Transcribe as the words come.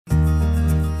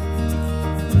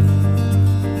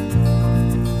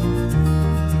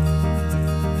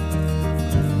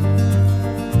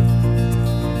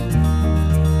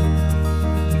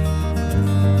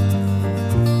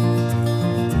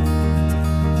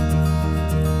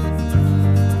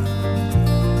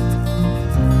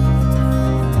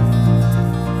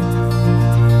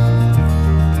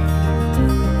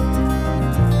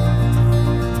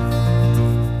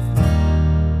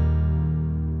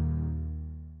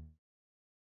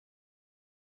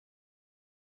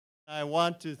I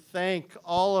want to thank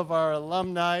all of our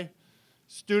alumni,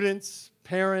 students,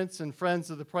 parents, and friends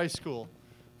of the Price School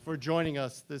for joining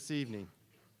us this evening.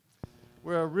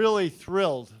 We're really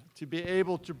thrilled to be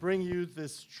able to bring you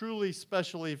this truly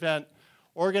special event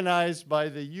organized by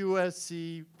the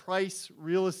USC Price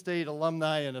Real Estate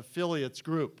Alumni and Affiliates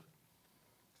Group.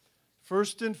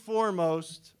 First and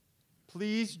foremost,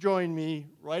 please join me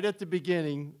right at the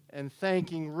beginning in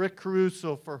thanking Rick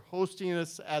Caruso for hosting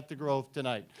us at the Grove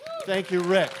tonight. Thank you,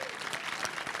 Rick.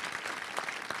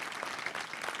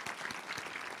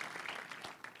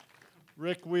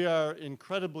 Rick, we are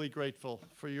incredibly grateful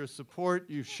for your support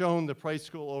you've shown the Price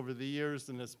School over the years,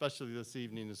 and especially this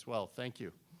evening as well. Thank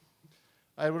you.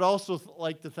 I would also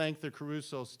like to thank the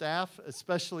Caruso staff,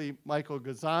 especially Michael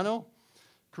Gazzano,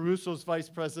 Caruso's Vice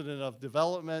President of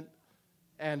Development,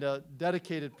 and a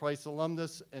dedicated Price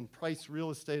alumnus and Price Real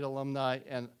Estate Alumni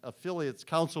and Affiliates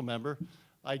Council member.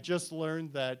 I just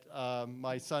learned that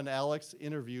my son Alex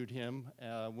interviewed him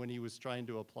when he was trying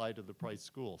to apply to the Price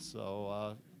School,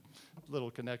 so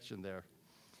little connection there.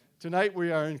 Tonight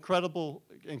we are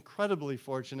incredibly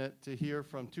fortunate to hear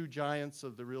from two giants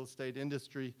of the real estate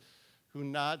industry who,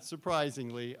 not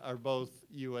surprisingly, are both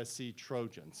USC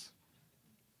Trojans.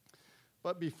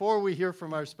 But before we hear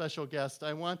from our special guest,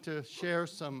 I want to share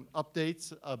some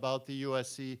updates about the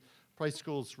USC Price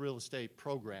School's real estate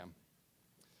program.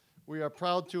 We are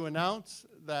proud to announce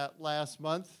that last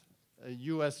month, a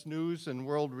U.S. News and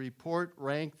World Report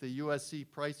ranked the USC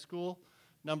Price School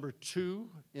 #2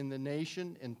 in the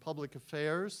nation in public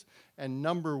affairs and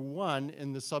 #1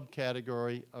 in the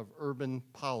subcategory of urban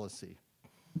policy.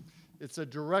 It's a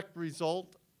direct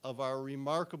result of our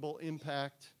remarkable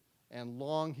impact and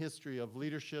long history of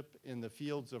leadership in the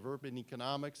fields of urban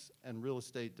economics and real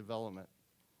estate development.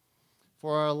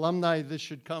 For our alumni, this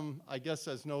should come, I guess,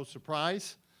 as no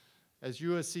surprise, as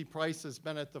USC Price has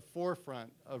been at the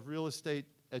forefront of real estate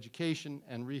education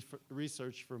and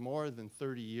research for more than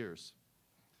 30 years.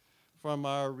 From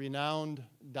our renowned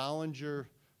Dollinger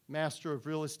Master of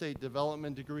Real Estate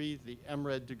Development degree, the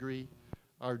MRED degree,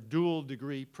 our dual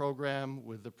degree program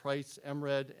with the Price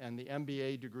MRED and the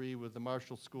MBA degree with the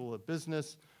Marshall School of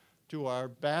Business, to our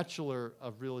Bachelor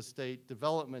of Real Estate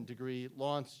Development degree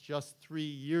launched just 3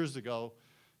 years ago,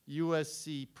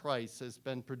 USC Price has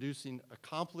been producing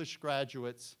accomplished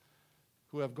graduates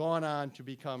who have gone on to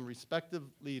become respected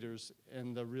leaders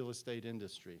in the real estate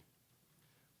industry.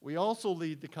 We also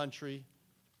lead the country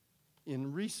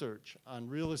in research on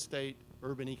real estate,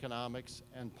 urban economics,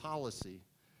 and policy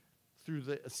through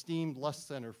the esteemed Lusk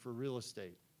Center for Real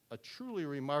Estate, a truly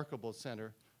remarkable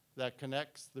center that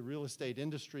connects the real estate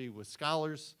industry with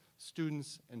scholars,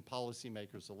 students, and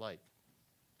policymakers alike.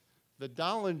 The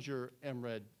Dollinger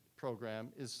MRED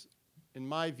program is, in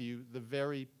my view, the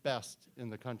very best in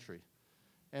the country.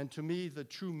 And to me, the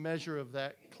true measure of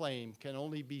that claim can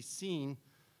only be seen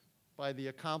by the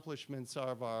accomplishments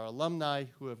of our alumni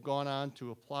who have gone on to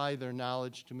apply their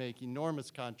knowledge to make enormous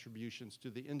contributions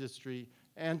to the industry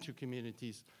and to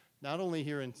communities, not only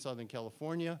here in Southern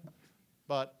California,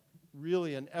 but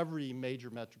really in every major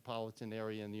metropolitan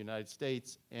area in the United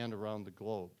States and around the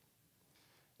globe.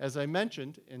 As I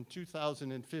mentioned, in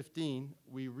 2015,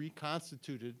 we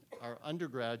reconstituted our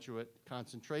undergraduate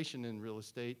concentration in real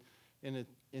estate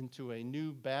into a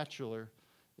new Bachelor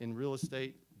in Real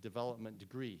Estate Development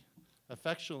degree,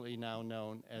 affectionately now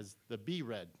known as the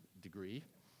BRED degree,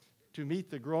 to meet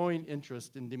the growing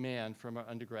interest and demand from our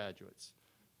undergraduates.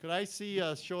 Could I see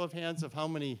a show of hands of how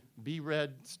many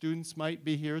BRED students might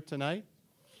be here tonight?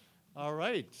 All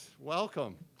right,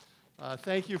 welcome.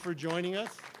 Thank you for joining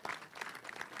us.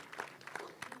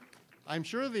 I'm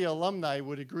sure the alumni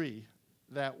would agree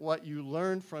that what you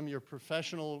learn from your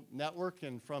professional network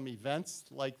and from events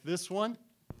like this one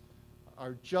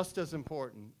are just as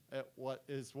important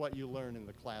as what you learn in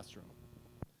the classroom.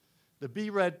 The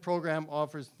BRED program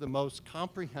offers the most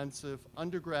comprehensive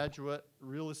undergraduate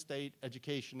real estate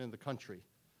education in the country.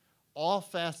 All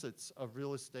facets of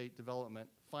real estate development,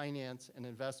 finance, and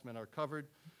investment are covered,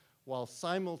 while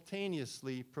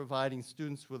simultaneously providing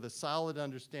students with a solid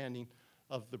understanding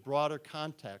of the broader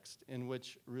context in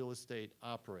which real estate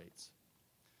operates.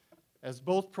 As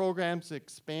both programs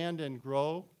expand and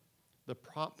grow, the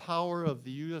power of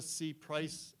the USC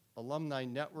Price Alumni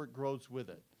Network grows with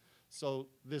it. So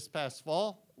this past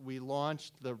fall, we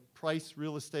launched the Price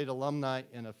Real Estate Alumni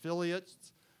and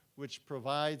Affiliates, which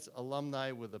provides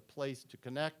alumni with a place to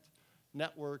connect,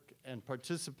 network, and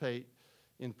participate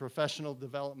in professional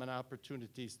development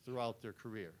opportunities throughout their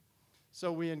career.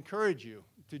 So we encourage you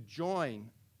to join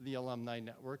the Alumni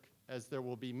Network, as there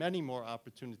will be many more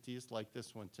opportunities like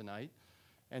this one tonight,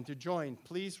 And to join,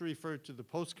 please refer to the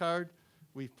postcard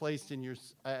we've placed in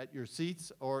at your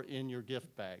seats or in your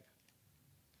gift bag.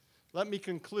 Let me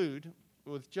conclude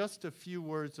with just a few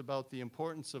words about the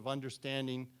importance of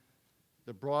understanding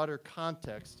the broader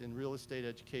context in real estate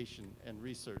education and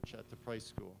research at the Price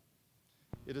School.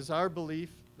 It is our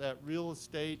belief that real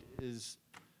estate is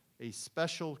a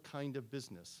special kind of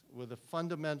business with a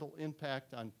fundamental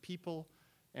impact on people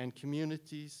and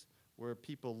communities where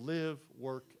people live,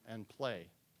 work, and play.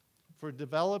 For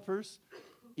developers,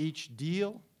 each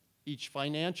deal, each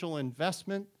financial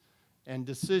investment and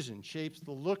decision shapes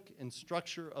the look and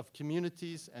structure of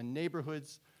communities and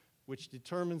neighborhoods, which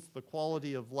determines the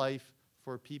quality of life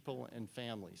for people and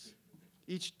families.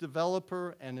 Each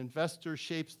developer and investor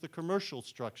shapes the commercial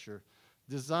structure,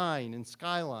 design, and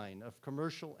skyline of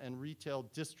commercial and retail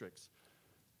districts,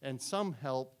 and some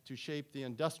help to shape the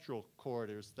industrial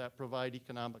corridors that provide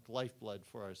economic lifeblood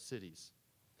for our cities.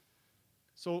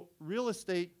 So real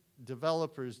estate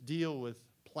developers deal with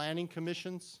planning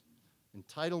commissions,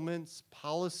 entitlements,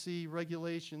 policy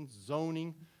regulations,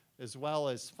 zoning, as well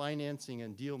as financing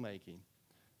and deal making.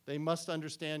 They must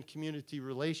understand community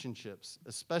relationships,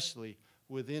 especially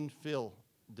with infill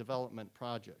development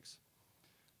projects.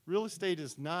 Real estate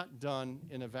is not done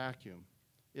in a vacuum.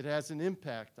 It has an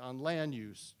impact on land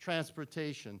use,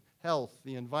 transportation, health,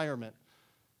 the environment,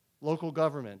 local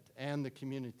government, and the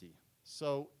community.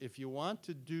 So if you want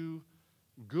to do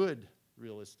good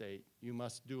real estate, you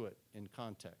must do it in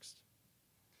context.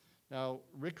 Now,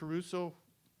 Rick Caruso,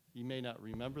 you may not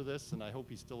remember this, and I hope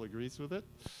he still agrees with it,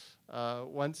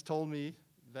 once told me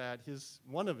that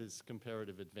one of his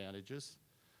comparative advantages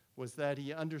was that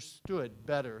he understood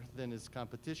better than his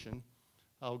competition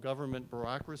how government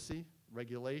bureaucracy,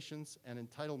 regulations, and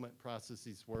entitlement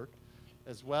processes work,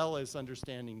 as well as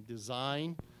understanding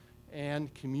design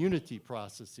and community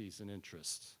processes and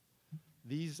interests.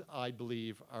 These, I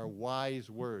believe, are wise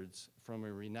words from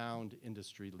a renowned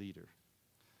industry leader.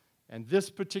 And this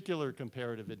particular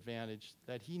comparative advantage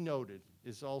that he noted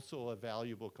is also a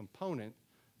valuable component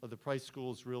of the Price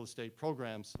School's real estate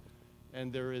programs,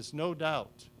 and there is no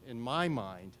doubt in my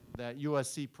mind that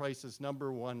USC Price's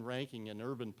 #1 ranking in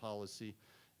urban policy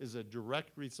is a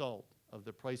direct result of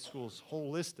the Price School's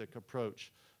holistic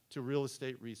approach to real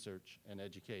estate research and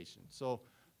education. So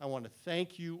I want to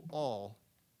thank you all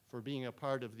for being a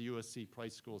part of the USC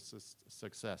Price School's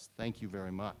success. Thank you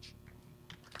very much.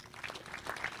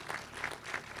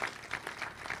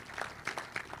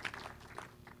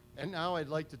 And now I'd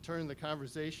like to turn the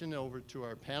conversation over to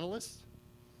our panelists.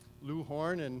 Lou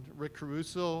Horne and Rick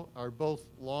Caruso are both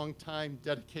longtime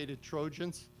dedicated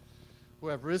Trojans who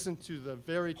have risen to the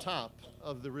very top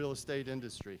of the real estate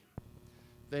industry.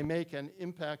 They make an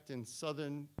impact in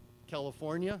Southern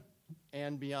California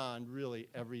and beyond really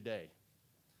every day.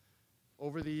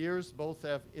 Over the years, both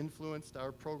have influenced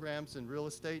our programs in real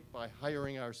estate by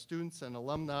hiring our students and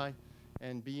alumni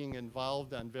and being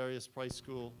involved on various Price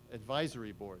School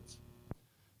advisory boards.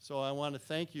 So I want to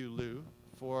thank you, Lou,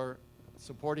 for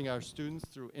supporting our students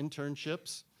through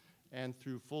internships and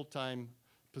through full-time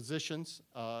positions.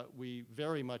 We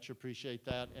very much appreciate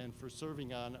that, and for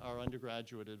serving on our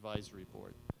undergraduate advisory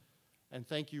board. And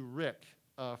thank you, Rick,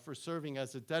 for serving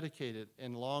as a dedicated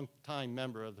and long-time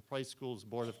member of the Price School's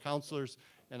Board of Counselors,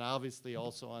 and obviously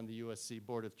also on the USC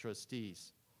Board of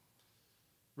Trustees.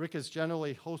 Rick has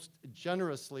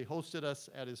generously hosted us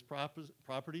at his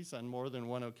properties on more than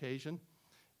one occasion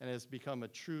and has become a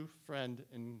true friend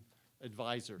and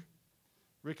advisor.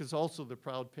 Rick is also the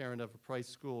proud parent of a Price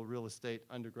School real estate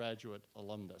undergraduate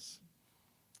alumnus.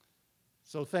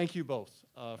 So thank you both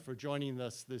for joining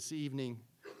us this evening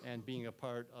and being a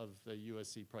part of the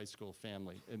USC Price School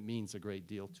family. It means a great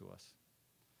deal to us.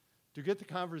 To get the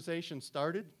conversation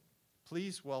started,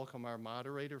 please welcome our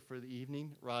moderator for the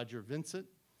evening, Roger Vincent.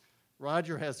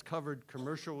 Roger has covered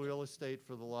commercial real estate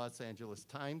for the Los Angeles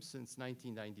Times since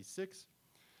 1996.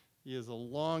 He is a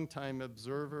longtime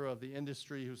observer of the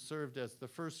industry who served as the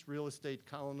first real estate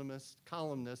columnist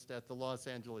at the Los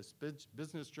Angeles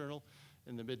Business Journal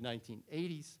in the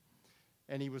mid-1980s.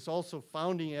 And he was also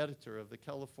founding editor of the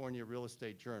California Real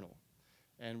Estate Journal.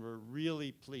 And we're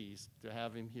really pleased to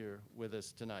have him here with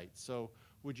us tonight. So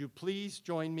would you please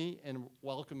join me in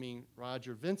welcoming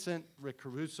Roger Vincent, Rick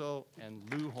Caruso, and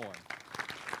Lou Horne.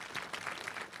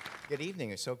 Good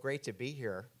evening. It's so great to be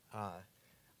here.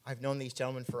 I've known these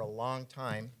gentlemen for a long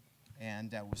time,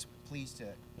 and was pleased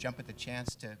to jump at the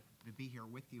chance to be here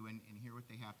with you and hear what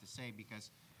they have to say,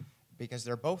 because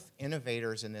they're both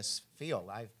innovators in this field.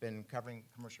 I've been covering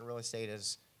commercial real estate,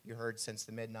 as you heard, since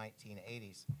the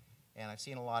mid-1980s, and I've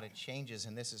seen a lot of changes,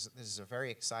 and this is a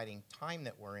very exciting time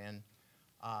that we're in.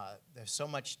 There's so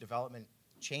much development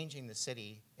changing the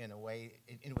city in a way.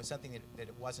 It was something that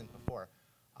it wasn't before.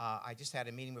 I just had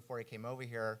a meeting before I came over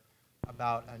here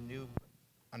about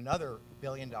another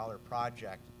billion-dollar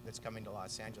project that's coming to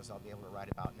Los Angeles I'll be able to write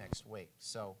about next week.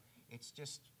 So it's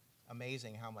just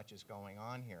amazing how much is going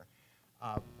on here.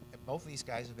 Both of these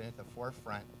guys have been at the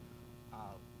forefront.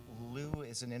 Lou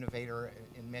is an innovator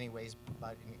in many ways,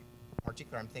 but in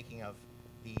particular I'm thinking of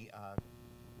the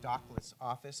dockless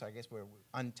office. I guess we're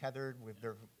untethered with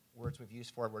the words we've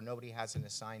used for it, where nobody has an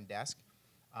assigned desk.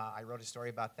 I wrote a story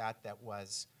about that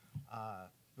was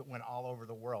that went all over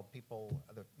the world. People,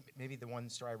 maybe the one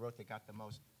story I wrote that got the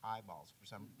most eyeballs for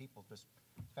some people, just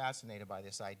fascinated by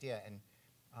this idea and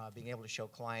being able to show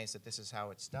clients that this is how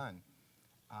it's done.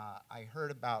 I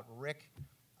heard about Rick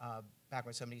back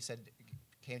when somebody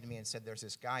came to me and said there's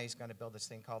this guy who's going to build this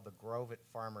thing called the Grove at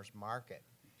Farmers Market.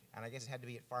 And I guess it had to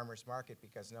be at Farmers Market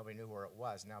because nobody knew where it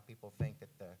was. Now people think that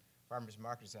the Farmers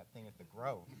Market is that thing at the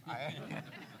Grove.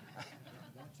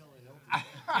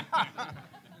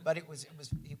 But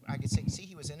I could see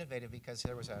he was innovative because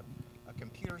there was a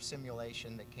computer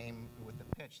simulation that came with the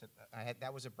pitch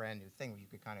that was a brand new thing where you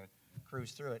could kind of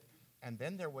cruise through it. And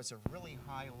then there was a really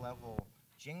high level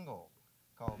jingle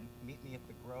called Meet Me at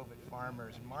the Grove at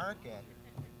Farmers Market.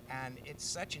 And it's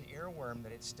such an earworm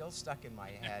that it's still stuck in my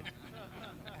head.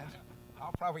 And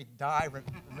I'll probably die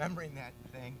remembering that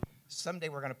thing. Someday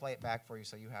we're going to play it back for you,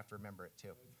 so you have to remember it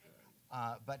too.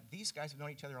 But these guys have known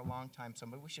each other a long time, so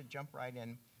maybe we should jump right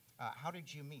in. How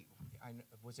did you meet?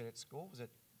 Was it at school?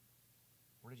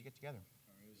 Where did you get together?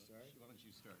 Why don't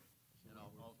you start? And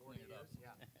I'll clean it up. Yeah.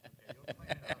 Okay, you'll clean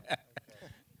it up.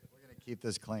 Okay. We're going to keep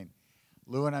this clean.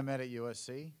 Lou and I met at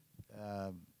USC.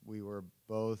 We were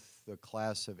both the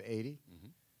class of '80,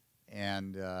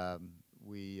 and I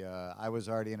was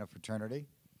already in a fraternity,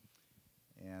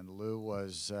 and Lou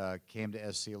came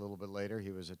to SC a little bit later.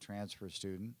 He was a transfer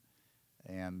student,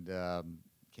 and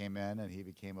came in, and he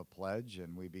became a pledge,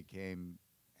 and we became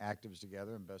actives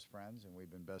together and best friends, and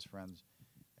we've been best friends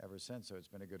ever since. So it's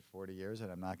been a good 40 years,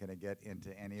 and I'm not going to get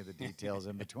into any of the details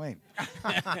in between.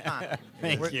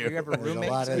 Thank you. Were you ever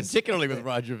roommates? Particularly with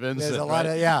Roger Vincent. There's a lot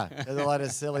of there's a lot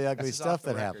of silly, ugly This is stuff off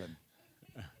the that record. happened.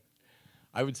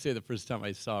 I would say the first time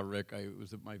I saw Rick, it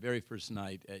was my very first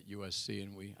night at USC,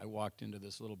 and I walked into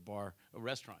this little bar, a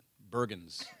restaurant,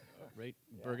 Bergen's, right?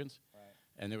 Yeah, Bergen's? right.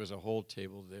 And there was a whole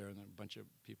table there and a bunch of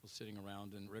people sitting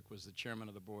around, and Rick was the chairman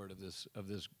of the board of this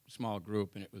small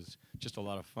group, and it was just a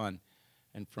lot of fun.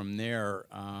 And from there,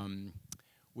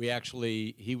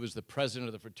 he was the president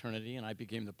of the fraternity, and I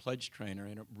became the pledge trainer,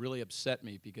 and it really upset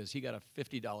me because he got a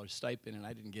 $50 stipend, and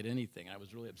I didn't get anything. I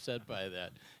was really upset by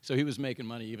that. So he was making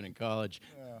money even in college.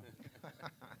 Yeah.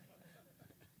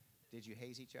 Did you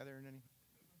haze each other in any?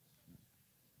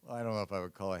 Well, I don't know if I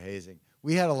would call it hazing.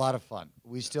 We had a lot of fun.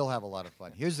 We still have a lot of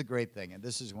fun. Here's the great thing, and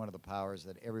this is one of the powers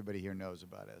that everybody here knows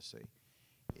about SC,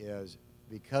 is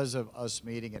because of us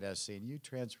meeting at SC, and you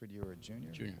transferred, you were a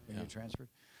junior? Junior, when yeah. you transferred?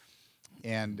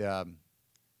 And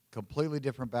completely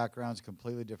different backgrounds,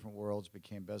 completely different worlds,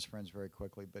 became best friends very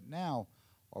quickly. But now,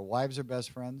 our wives are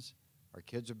best friends, our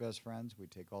kids are best friends, we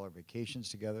take all our vacations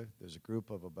together. There's a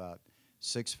group of about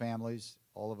 6 families.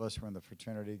 All of us were in the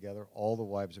fraternity together. All the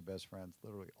wives are best friends.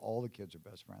 Literally, all the kids are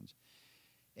best friends.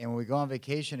 And when we go on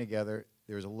vacation together,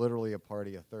 there's literally a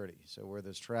party of 30. So we're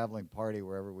this traveling party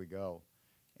wherever we go.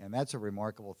 And that's a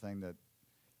remarkable thing that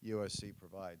USC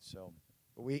provides. So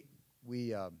we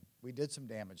did some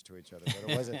damage to each other, but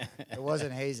it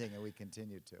wasn't hazing, and we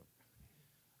continued to.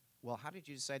 Well, how did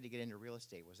you decide to get into real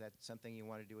estate? Was that something you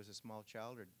wanted to do as a small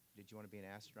child, or did you want to be an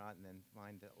astronaut and then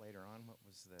find that later on? What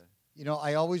was the... You know,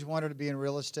 I always wanted to be in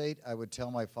real estate. I would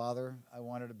tell my father I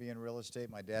wanted to be in real estate.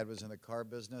 My dad was in the car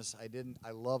business.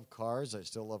 I love cars. I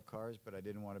still love cars, but I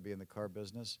didn't want to be in the car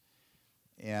business.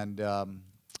 And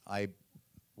I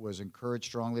was encouraged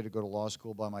strongly to go to law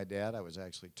school by my dad. I was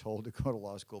actually told to go to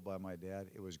law school by my dad.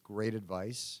 It was great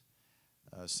advice.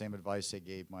 Same advice they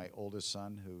gave my oldest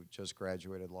son, who just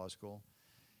graduated law school.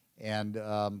 And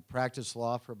practiced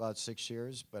law for about 6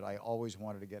 years, but I always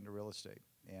wanted to get into real estate.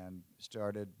 And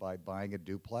started by buying a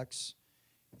duplex.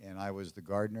 And I was the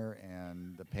gardener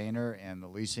and the painter and the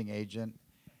leasing agent.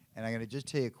 And I'm going to just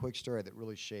tell you a quick story that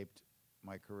really shaped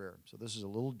my career. So this is a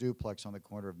little duplex on the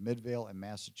corner of Midvale and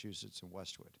Massachusetts and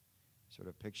Westwood. Sort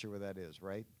of picture where that is,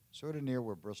 right? Sort of near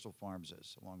where Bristol Farms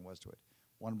is, along Westwood,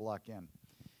 1 block in.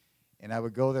 And I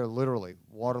would go there literally,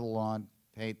 water the lawn,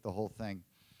 paint the whole thing.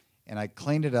 And I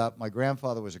cleaned it up. My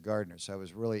grandfather was a gardener, so I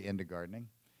was really into gardening.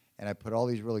 And I put all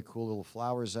these really cool little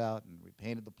flowers out, and we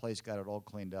painted the place, got it all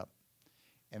cleaned up.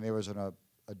 And there was a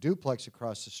duplex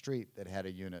across the street that had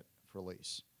a unit for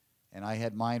lease. and I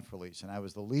had mine for lease, and I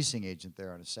was the leasing agent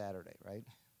there on a Saturday, right?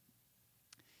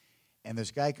 And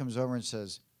this guy comes over and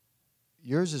says,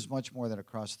 yours is much more than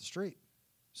across the street,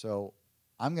 so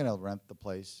I'm going to rent the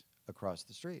place across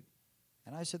the street.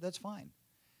 And I said, that's fine.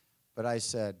 But I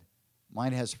said,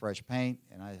 mine has fresh paint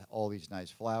and all these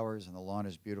nice flowers and the lawn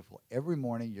is beautiful. Every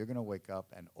morning you're going to wake up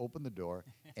and open the door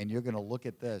and you're going to look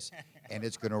at this and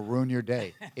it's going to ruin your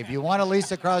day. If you want to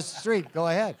lease across the street, go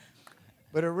ahead.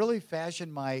 But it really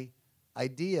fashioned my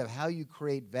idea of how you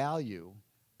create value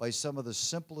by some of the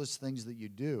simplest things that you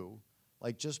do,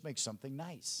 like just make something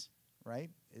nice, right?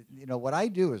 You know, what I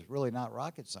do is really not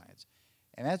rocket science.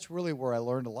 And that's really where I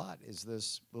learned a lot, is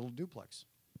this little duplex.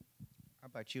 How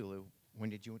about you, Lou? When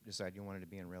did you decide you wanted to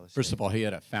be in real estate? First of all, he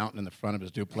had a fountain in the front of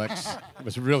his duplex. It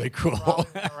was really cool.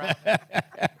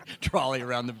 Trolley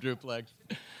around the duplex.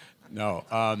 No.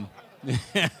 You've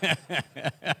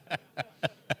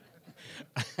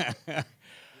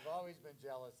always been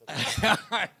jealous of that.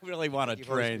 I really want to You've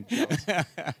always train. been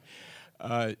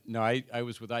jealous. No, I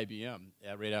was with IBM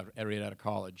right out of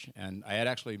college, and I had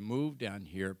actually moved down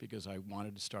here because I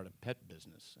wanted to start a pet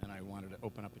business, and I wanted to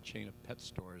open up a chain of pet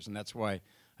stores, and that's why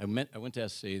I went to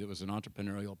SC. There was an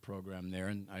entrepreneurial program there,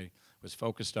 and I was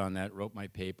focused on that, wrote my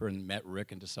paper, and met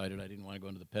Rick and decided I didn't want to go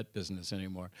into the pet business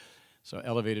anymore. So I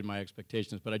elevated my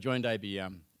expectations, but I joined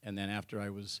IBM, and then after I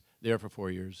was there for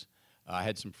 4 years, I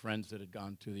had some friends that had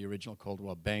gone to the original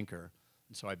Coldwell Banker,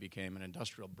 and so I became an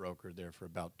industrial broker there for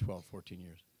about 12, 14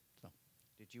 years. So.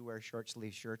 Did you wear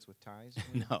short-sleeve shirts with ties?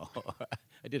 No,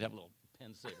 I did have a little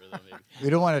pen saver though, maybe. We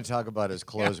don't want to talk about his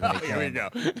clothes when he Here we came, go.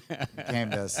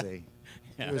 came to SC.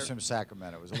 He was from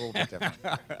Sacramento. It was a little bit different.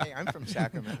 Hey, I'm from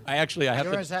Sacramento. I have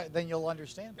You're in to. then you'll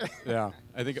understand it. Yeah,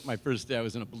 I think my first day I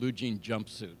was in a blue jean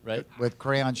jumpsuit, right? With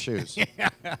crayon shoes.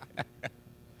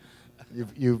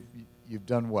 You've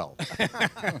done well.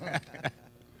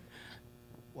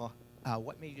 Well,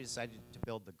 what made you decide to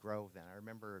build the Grove then? I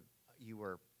remember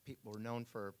people were known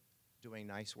for doing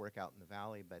nice work out in the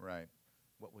valley, but Right.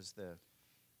 what was the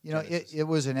You know, genesis? it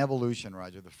was an evolution,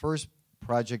 Roger. The first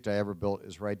project I ever built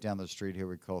is right down the street here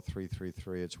we call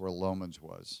 333. It's where Loman's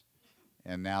was.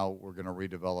 And now we're going to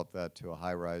redevelop that to a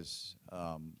high-rise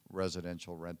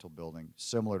residential rental building,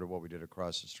 similar to what we did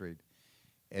across the street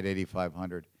at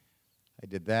 8500. I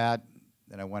did that.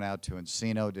 Then I went out to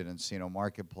Encino, did Encino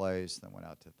Marketplace, then went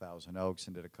out to Thousand Oaks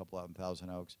and did a couple out in Thousand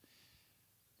Oaks.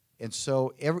 And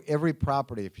so every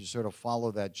property, if you sort of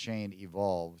follow that chain,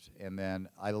 evolved. And then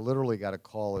I literally got a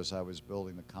call as I was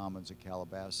building the Commons at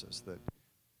Calabasas that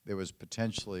there was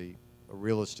potentially a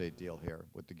real estate deal here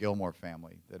with the Gilmore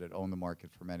family that had owned the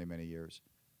market for many, many years.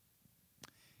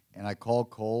 And I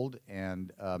called cold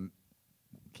and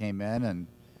came in, and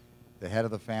the head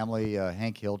of the family,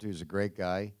 Hank Hilty, who's a great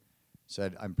guy,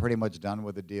 said, I'm pretty much done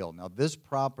with the deal. Now, this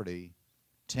property,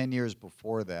 10 years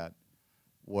before that,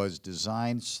 was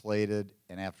designed, slated,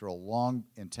 and after a long,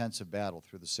 intensive battle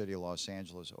through the city of Los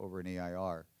Angeles over an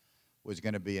EIR, was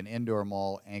going to be an indoor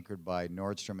mall anchored by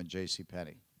Nordstrom and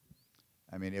JCPenney.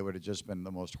 I mean, it would have just been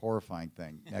the most horrifying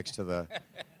thing next to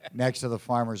the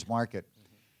farmer's market.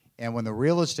 And when the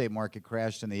real estate market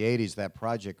crashed in the 80s, that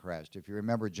project crashed. If you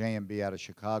remember JMB out of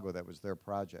Chicago, that was their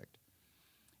project.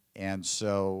 And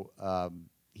so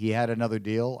he had another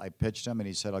deal. I pitched him, and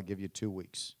he said, I'll give you 2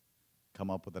 weeks. Come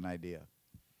up with an idea.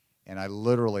 And I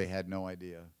literally had no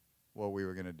idea what we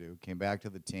were going to do. Came back to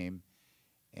the team,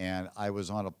 and I was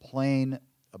on a plane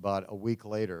about a week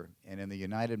later, and in the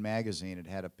United magazine, it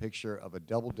had a picture of a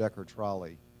double-decker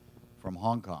trolley from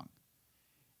Hong Kong.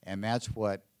 And that's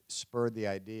what spurred the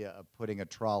idea of putting a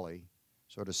trolley,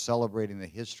 sort of celebrating the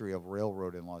history of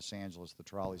railroad in Los Angeles, the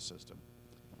trolley system,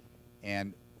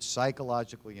 and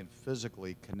psychologically and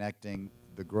physically connecting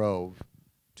the Grove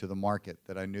to the market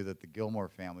that I knew that the Gilmore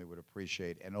family would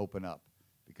appreciate and open up,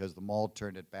 because the mall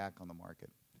turned it back on the market.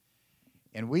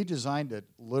 And we designed it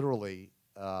literally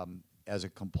as a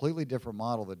completely different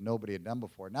model that nobody had done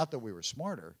before. Not that we were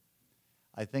smarter.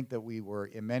 I think that we were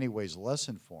in many ways less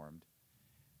informed,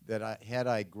 that had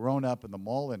I grown up in the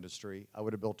mall industry, I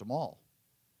would have built a mall.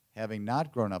 Having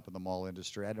not grown up in the mall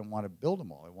industry, I didn't want to build a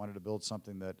mall. I wanted to build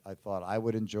something that I thought I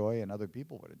would enjoy and other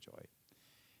people would enjoy.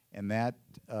 And that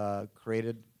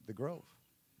created the Grove.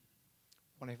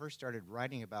 When I first started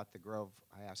writing about the Grove,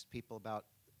 I asked people about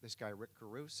this guy, Rick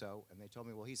Caruso, and they told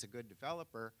me, well, he's a good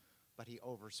developer, but he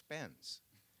overspends.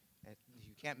 And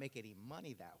you can't make any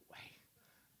money that way.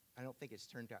 I don't think it's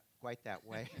turned out quite that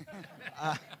way.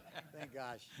 Thank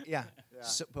gosh. Yeah. Yeah.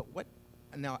 So, but what?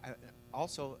 Now,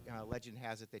 also, legend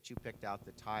has it that you picked out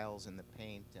the tiles and the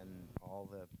paint and all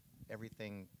the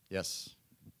everything. Yes,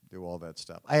 do all that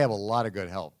stuff. I have a lot of good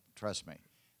help, trust me.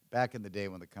 back in the day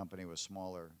when the company was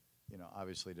smaller, you know,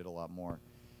 obviously did a lot more.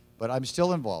 But I'm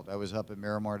still involved. I was up at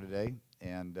Miramar today,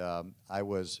 and I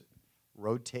was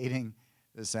rotating.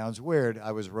 This sounds weird.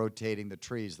 I was rotating the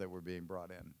trees that were being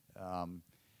brought in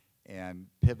and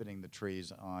pivoting the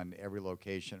trees on every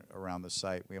location around the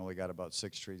site. We only got about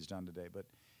 6 trees done today, but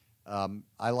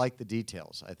I like the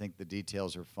details. I think the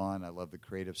details are fun. I love the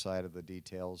creative side of the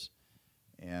details,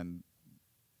 and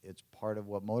it's part of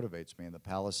what motivates me. In the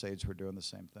Palisades, we're doing the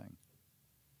same thing.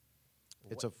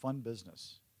 It's a fun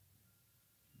business.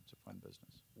 It's a fun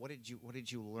business. What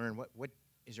did you learn? What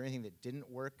is there anything that didn't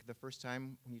work the first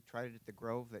time when you tried it at the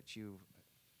Grove that you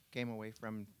came away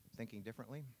from thinking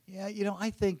differently? Yeah, you know, I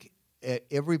think at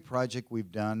every project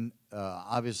we've done,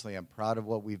 obviously I'm proud of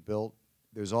what we've built.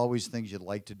 There's always things you'd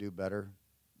like to do better.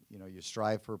 You know, you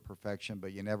strive for perfection,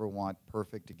 but you never want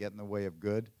perfect to get in the way of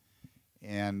good.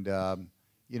 And,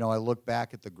 you know, I look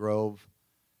back at the Grove.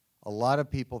 A lot of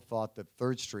people thought that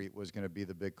 3rd Street was going to be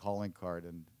the big calling card,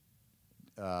 and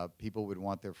people would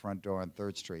want their front door on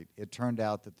 3rd Street. It turned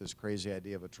out that this crazy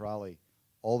idea of a trolley,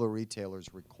 all the retailers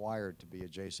required to be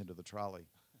adjacent to the trolley.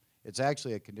 It's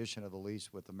actually a condition of the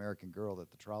lease with American Girl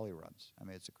that the trolley runs. I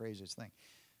mean, it's the craziest thing.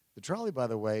 The trolley, by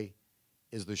the way,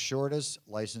 is the shortest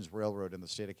licensed railroad in the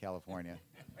state of California.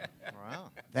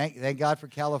 Wow. Thank God for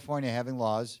California having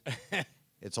laws.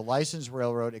 It's a licensed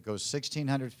railroad. It goes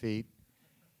 1,600 feet.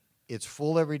 It's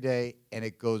full every day, and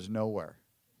it goes nowhere.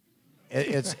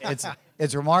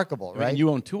 It's remarkable, right? And you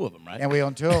own 2 of them, right? And we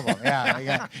own 2 of them,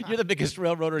 yeah. You're the biggest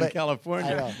railroader in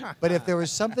California. I know. But if there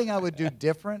was something I would do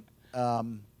different,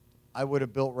 I would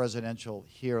have built residential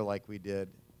here like we did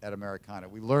at Americana.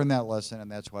 We learned that lesson,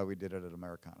 and that's why we did it at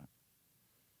Americana.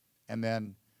 And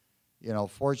then, you know,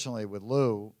 fortunately with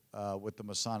Lou, with the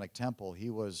Masonic Temple, he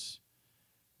was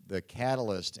the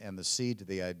catalyst and the seed to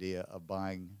the idea of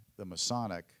buying the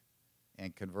Masonic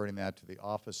and converting that to the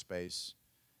office space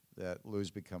that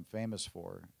Lou's become famous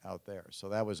for out there. So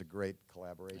that was a great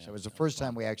collaboration. Yeah, it was the first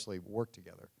time we actually worked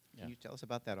together. Can you tell us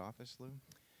about that office, Lou?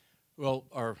 Well,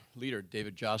 our leader,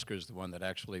 David Josker, is the one that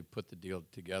actually put the deal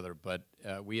together. But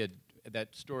we had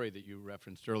that story that you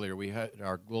referenced earlier. We had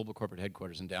our global corporate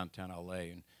headquarters in downtown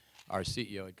LA, and our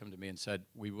CEO had come to me and said,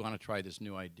 we want to try this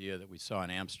new idea that we saw in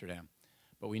Amsterdam,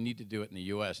 but we need to do it in the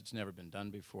US. It's never been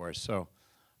done before. So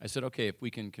I said, okay, if we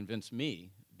can convince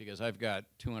me, because I've got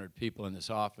 200 people in this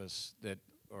office that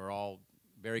are all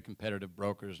very competitive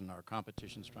brokers, and our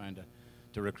competition's trying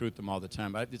to recruit them all the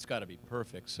time, but it's got to be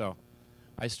perfect. So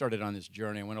I started on this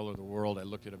journey. I went all over the world. I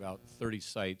looked at about 30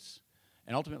 sites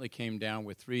and ultimately came down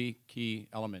with 3 key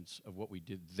elements of what we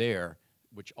did there,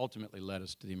 which ultimately led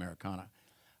us to the Americana.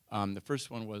 The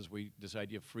first one was this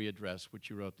idea of free address,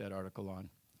 which you wrote that article on.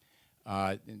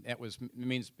 And that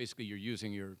means basically you're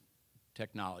using your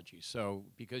technology. So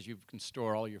because you can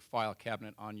store all your file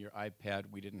cabinet on your iPad,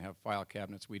 we didn't have file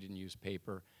cabinets, we didn't use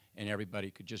paper, and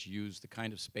everybody could just use the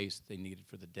kind of space that they needed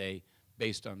for the day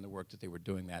based on the work that they were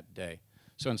doing that day.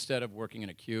 So instead of working in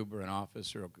a cube or an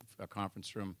office or a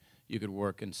conference room, you could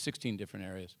work in 16 different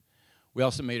areas. We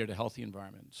also made it a healthy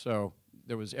environment. So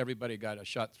everybody got a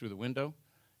shot through the window.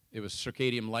 There was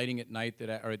circadian lighting at night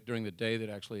or during the day that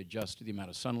actually adjusts to the amount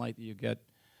of sunlight that you get.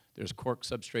 There's cork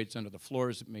substrates under the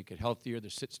floors that make it healthier.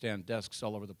 There's sit-stand desks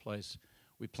all over the place.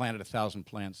 We planted 1,000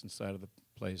 plants inside of the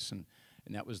place, and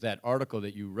that was that article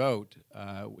that you wrote,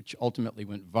 which ultimately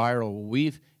went viral.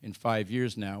 Well, in 5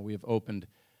 years now, we have opened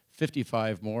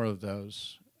 55 more of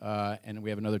those, and we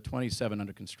have another 27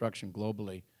 under construction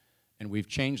globally. And we've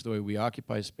changed the way we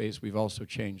occupy space. We've also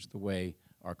changed the way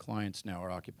our clients now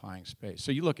are occupying space.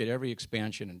 So you look at every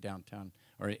expansion in downtown,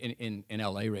 or in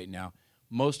LA right now,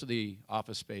 most of the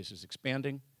office space is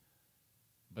expanding,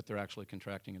 but they're actually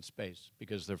contracting in space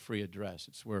because they're free address.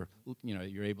 It's where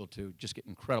you're able to just get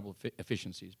incredible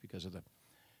efficiencies because of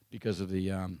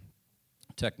the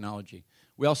technology.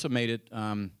 We also made it.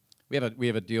 We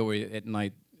have a deal where at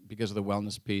night, because of the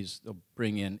wellness piece, they'll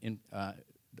bring in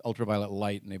ultraviolet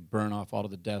light and they burn off all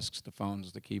of the desks, the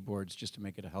phones, the keyboards, just to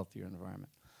make it a healthier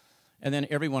environment. And then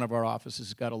every one of our offices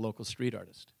has got a local street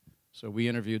artist. So we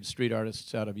interviewed street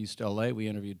artists out of East LA. We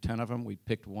interviewed 10 of them. We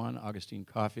picked one, Augustine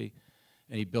Coffey,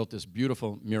 and he built this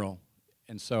beautiful mural.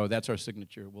 And so that's our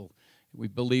signature. We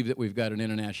believe that we've got an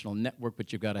international network,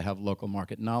 but you've got to have local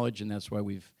market knowledge, and that's why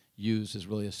we've used as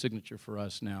really a signature for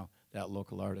us now, that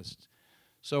local artist.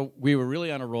 So we were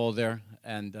really on a roll there,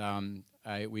 and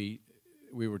we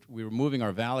were moving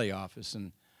our Valley office,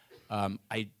 and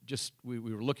we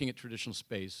were looking at traditional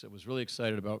space. I was really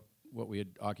excited about what we had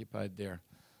occupied there.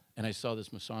 And I saw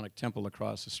this Masonic temple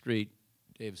across the street.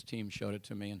 Dave's team showed it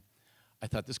to me, and I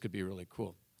thought this could be really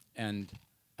cool. And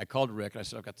I called Rick, and I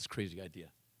said, I've got this crazy idea.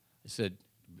 I said,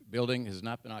 building has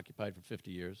not been occupied for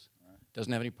 50 years,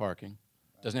 doesn't have any parking,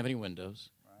 doesn't have any windows.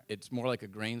 It's more like a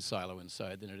grain silo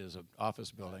inside than it is an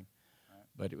office building.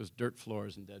 But it was dirt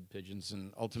floors and dead pigeons.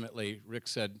 And ultimately, Rick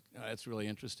said, that's really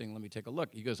interesting. Let me take a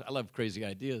look. He goes, I love crazy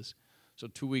ideas. So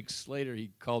 2 weeks later,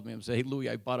 he called me and said, hey, Louie,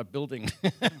 I bought a building.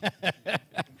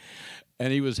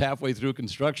 And he was halfway through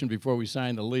construction before we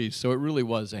signed the lease. So it really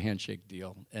was a handshake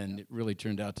deal. And it really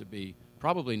turned out to be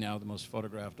probably now the most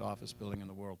photographed office building in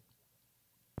the world.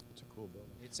 It's a cool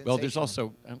building. It's Well, there's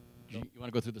sensational. also, you want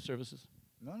to go through the services?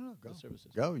 No, go. The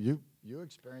services. Go. You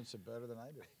experience it better than I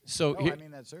do. So No, here- I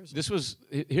mean that seriously. This was,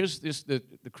 here's the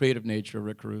creative nature of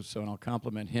Rick Caruso, and I'll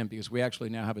compliment him because we actually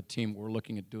now have a team. We're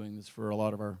looking at doing this for a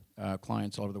lot of our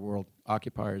clients all over the world,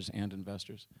 occupiers and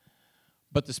investors.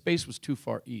 But the space was too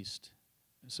far east.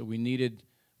 So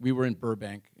we were in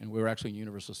Burbank, and we were actually in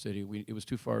Universal City. It was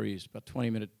too far east, about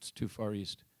 20 minutes too far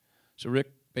east. So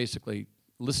Rick basically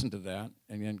listened to that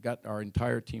and then got our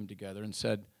entire team together and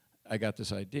said, I got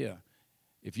this idea.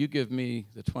 If you give me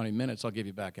the 20 minutes, I'll give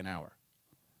you back an hour.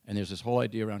 And there's this whole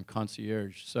idea around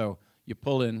concierge. So you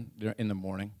pull in the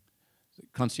morning. The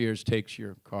concierge takes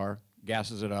your car,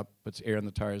 gasses it up, puts air in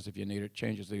the tires if you need it,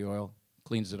 changes the oil,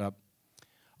 cleans it up.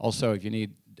 Also, if you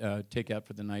need takeout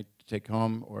for the night to take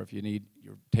home, or if you need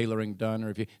your tailoring done, or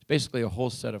if you, it's basically a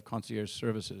whole set of concierge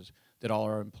services that all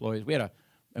our employees, we had an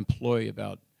employee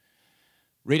about,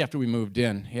 right after we moved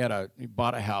in, he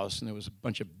bought a house and there was a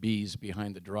bunch of bees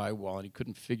behind the drywall and he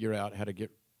couldn't figure out how to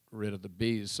get rid of the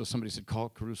bees. So somebody said, call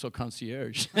Caruso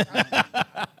Concierge.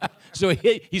 So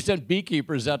he sent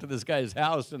beekeepers out to this guy's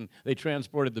house and they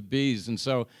transported the bees. And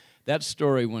so that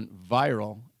story went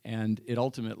viral and it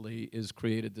ultimately has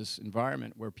created this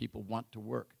environment where people want to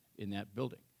work in that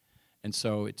building. And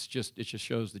so it just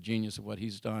shows the genius of what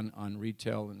he's done on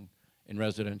retail and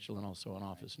residential and also on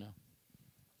office now.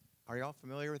 Are you all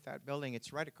familiar with that building?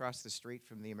 It's right across the street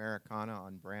from the Americana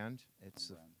on Brand. It's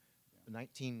the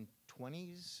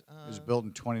 1920s. It was built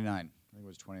in 29. I think it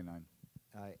was 29.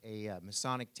 A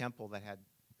Masonic temple that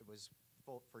it was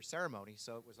full for ceremony,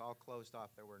 so it was all closed off.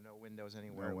 There were no windows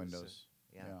anywhere. No It was, windows.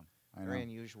 yeah, I very know.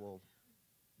 unusual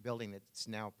building that's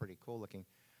now pretty cool looking.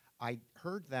 I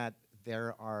heard that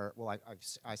there are, well,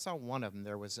 I saw one of them.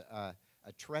 There was a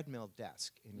treadmill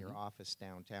desk in your office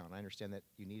downtown. I understand that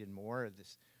you needed more of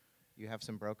this. You have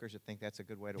some brokers that think that's a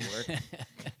good way to work?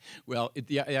 Well,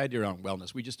 the idea around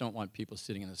wellness, we just don't want people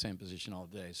sitting in the same position all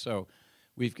day. So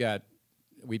we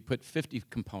put 50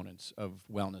 components of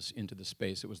wellness into the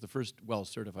space. It was the first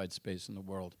well-certified space in the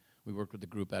world. We worked with a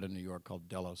group out of New York called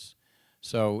Delos.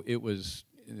 So it was,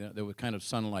 there was kind of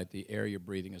sunlight. The air you're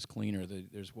breathing is cleaner.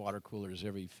 There's water coolers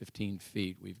every 15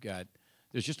 feet.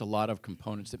 There's just a lot of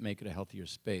components that make it a healthier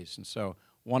space. And so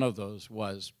one of those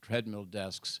was treadmill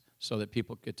desks so that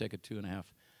people could take a 2.5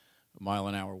 mile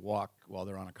an hour walk while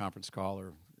they're on a conference call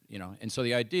or, And so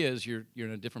the idea is you're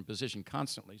in a different position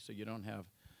constantly so you don't have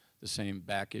the same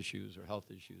back issues or health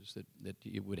issues that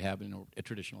you would have in a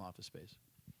traditional office space.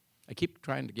 I keep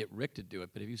trying to get Rick to do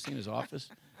it, but have you seen his office?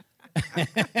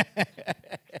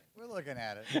 We're looking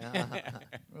at it.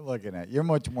 We're looking at it. You're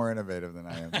much more innovative than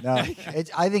I am. No,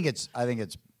 I think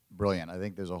it's brilliant. I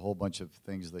think there's a whole bunch of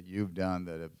things that you've done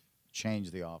that have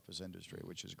changed the office industry,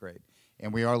 which is great.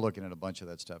 And we are looking at a bunch of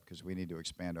that stuff because we need to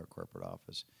expand our corporate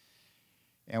office.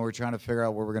 And we're trying to figure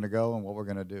out where we're going to go and what we're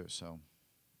going to do. So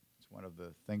it's one of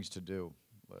the things to do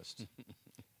list.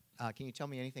 Can you tell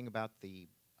me anything about the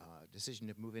decision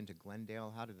to move into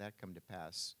Glendale? How did that come to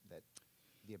pass, that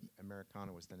the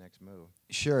Americana was the next move?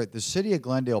 Sure. The city of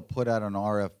Glendale put out an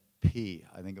RFP,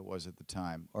 I think it was at the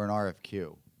time, or an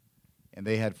RFQ. And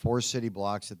they had 4 city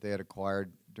blocks that they had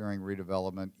acquired during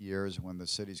redevelopment years when the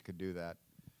cities could do that.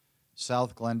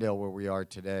 South Glendale, where we are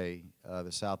today,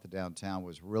 the south of downtown,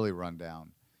 was really run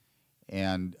down.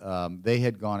 And they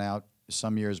had gone out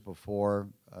some years before.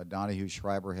 Donahue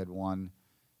Schreiber had won.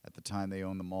 At the time, they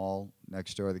owned the mall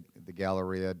next door, the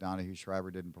Galleria. Donahue Schreiber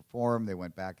didn't perform. They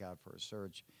went back out for a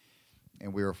search,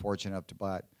 and we were fortunate enough to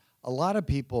buy it. A lot of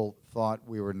people thought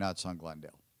we were nuts on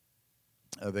Glendale.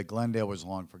 That Glendale was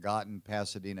long forgotten.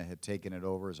 Pasadena had taken it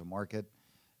over as a market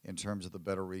in terms of the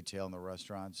better retail and the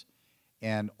restaurants.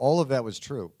 And all of that was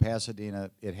true.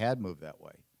 Pasadena, it had moved that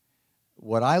way.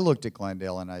 What I looked at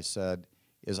Glendale and I said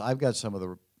is I've got some of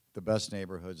the best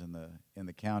neighborhoods in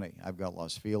the county. I've got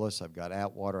Los Feliz, I've got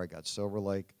Atwater, I got Silver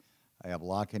Lake, I have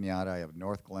La Cañada, I have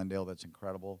North Glendale, that's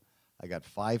incredible. I got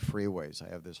 5 freeways,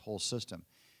 I have this whole system.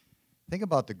 Think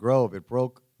about the Grove, it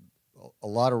broke a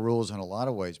lot of rules in a lot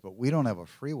of ways, but we don't have a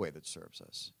freeway that serves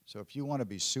us. So if you want to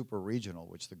be super regional,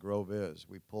 which the Grove is,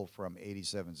 we pull from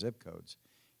 87 zip codes,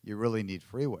 you really need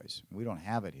freeways. We don't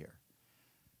have it here.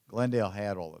 Glendale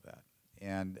had all of that.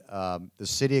 And the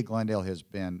city of Glendale has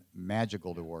been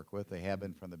magical to work with. They have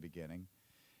been from the beginning.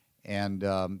 And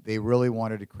they really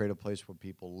wanted to create a place where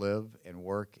people live and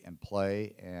work and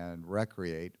play and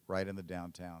recreate right in the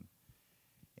downtown.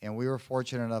 And we were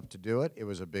fortunate enough to do it. It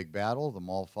was a big battle. The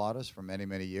mall fought us for many,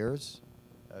 many years,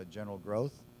 General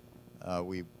Growth.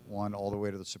 We won all the way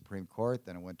to the Supreme Court.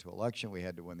 Then it went to election. We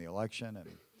had to win the election. And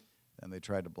then they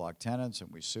tried to block tenants,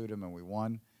 and we sued them, and we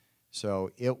won.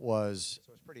 So it was...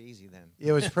 So it's pretty easy then.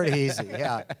 It was pretty easy,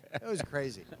 yeah. It was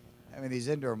crazy. I mean, these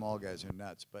indoor mall guys are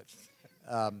nuts, but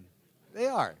they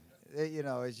are. You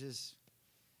know, it's just,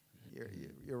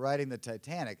 you're riding the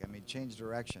Titanic. I mean, change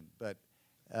direction. But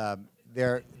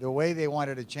the way they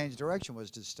wanted to change direction was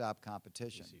to stop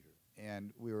competition.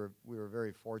 And we were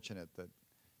very fortunate that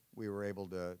we were able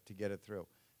to get it through.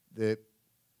 The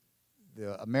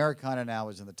Americana now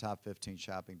is in the top 15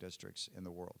 shopping districts in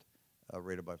the world,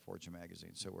 rated by Fortune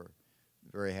magazine. So we're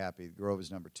very happy. Grove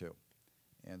is number 2.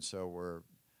 And so we're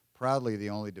proudly the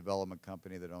only development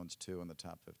company that owns 2 in the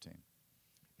top 15.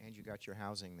 And you got your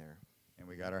housing there. And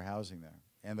we got our housing there.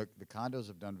 And the condos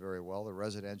have done very well. The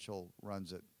residential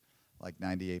runs at like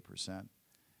 98%.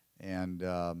 And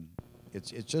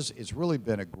it's really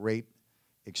been a great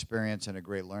experience and a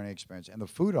great learning experience. And the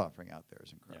food offering out there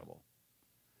is incredible. Yeah.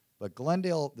 But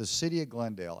Glendale, the city of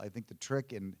Glendale, I think the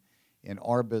trick in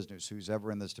our business, who's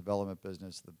ever in this development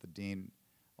business that the dean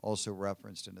also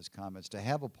referenced in his comments, to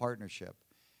have a partnership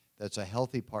that's a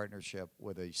healthy partnership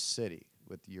with a city,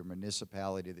 with your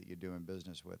municipality that you're doing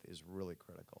business with, is really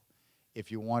critical. If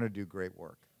you want to do great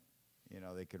work, you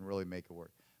know, they can really make it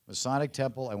work. Masonic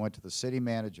Temple, I went to the city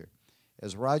manager.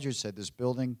 As Roger said, this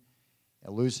building,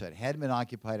 Lou said, hadn't been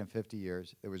occupied in 50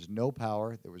 years. There was no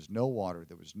power, there was no water,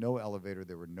 there was no elevator,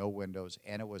 there were no windows,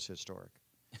 and it was historic.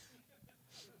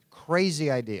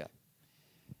 Crazy idea.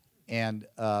 And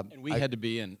we had to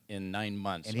be in 9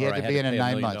 months. And he had to be in pay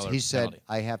 9 months. $1 He said, penalty.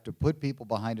 I have to put people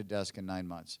behind a desk in 9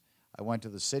 months. I went to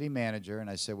the city manager and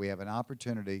I said, we have an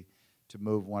opportunity to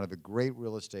move one of the great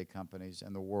real estate companies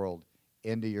in the world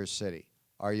into your city.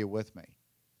 Are you with me?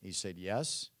 He said,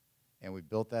 yes. And we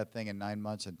built that thing in 9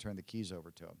 months and turned the keys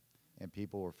over to him. And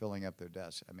people were filling up their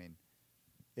desks. I mean,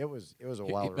 it was a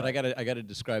wild But ride. I got to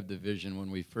describe the vision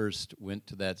when we first went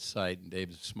to that site, and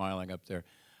Dave's smiling up there.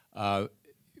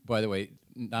 By the way,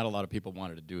 not a lot of people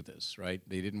wanted to do this, right?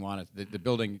 They didn't want it. The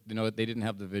building, you know, they didn't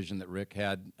have the vision that Rick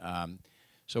had.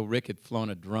 So Rick had flown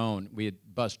a drone. We had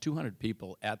bused 200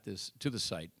 people to the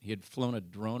site. He had flown a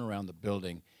drone around the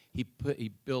building.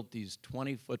 He built these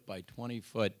 20-foot by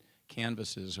 20-foot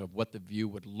canvases of what the view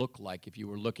would look like if you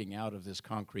were looking out of this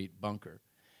concrete bunker,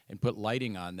 and put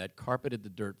lighting on that, carpeted the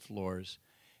dirt floors.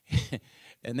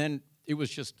 And then it was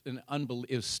just an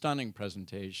stunning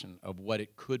presentation of what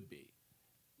it could be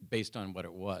based on what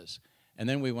it was. And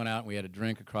then we went out and we had a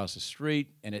drink across the street,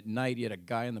 and at night he had a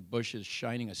guy in the bushes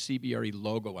shining a CBRE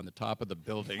logo on the top of the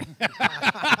building.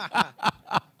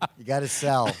 You got to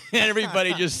sell. And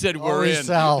everybody just said, we're Always in.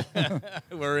 sell.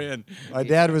 We're in. My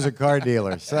dad was a car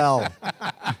dealer. Sell.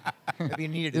 Maybe you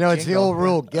needed You know, a it's the jingle. old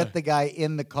rule, get the guy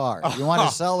in the car. You want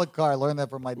to sell a car, learn that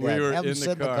from my dad. We were Have him in the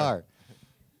sit in the car. car.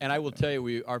 And I will tell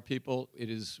you, our people,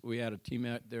 we had a team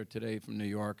out there today from New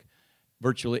York.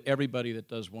 Virtually everybody that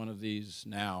does one of these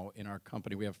now in our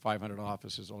company, we have 500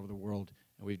 offices all over the world,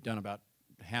 and we've done about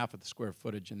half of the square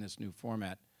footage in this new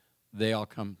format. They all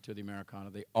come to the Americana.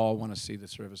 They all want to see the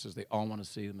services. They all want to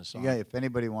see the massage. Yeah, if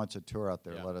anybody wants a tour out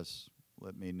there, Yeah.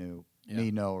 let me know. Yeah. Me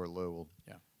know, or Lou will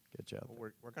Yeah. get you out Well,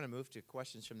 there. we're going to move to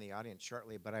questions from the audience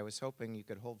shortly, but I was hoping you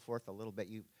could hold forth a little bit.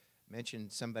 You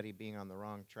mentioned somebody being on the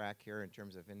wrong track here in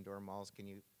terms of indoor malls. Can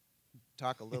you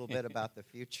talk a little bit about the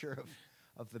future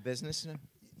of the business?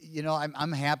 You know,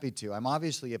 I'm happy to. I'm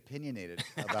obviously opinionated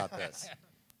about this.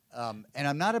 And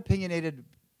I'm not opinionated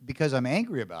because I'm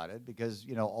angry about it, because,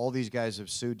 you know, all these guys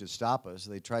have sued to stop us.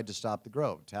 They tried to stop the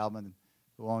Grove. Talman,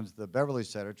 who owns the Beverly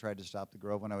Center, tried to stop the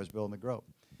Grove when I was building the Grove.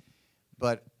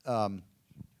 But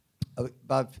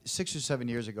about 6 or 7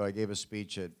 years ago, I gave a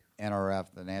speech at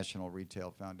NRF, the National Retail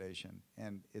Foundation.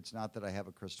 And it's not that I have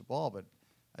a crystal ball, but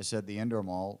I said the indoor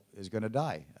mall is going to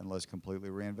die unless completely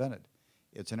reinvented.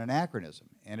 It's an anachronism,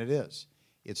 and it is.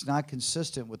 It's not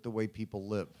consistent with the way people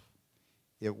live.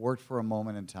 It worked for a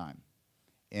moment in time.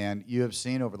 And you have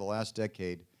seen over the last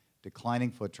decade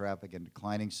declining foot traffic and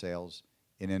declining sales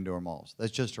in indoor malls.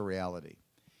 That's just a reality.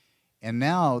 And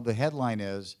now the headline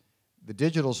is, the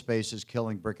digital space is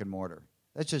killing brick and mortar.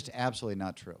 That's just absolutely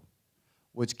not true.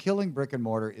 What's killing brick and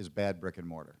mortar is bad brick and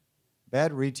mortar.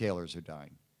 Bad retailers are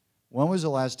dying. When was the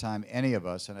last time any of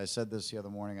us, and I said this the other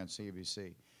morning on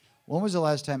CNBC, when was the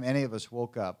last time any of us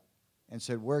woke up and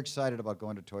said, we're excited about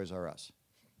going to Toys R Us.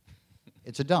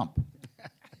 It's a dump.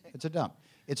 It's a dump.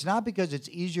 It's not because it's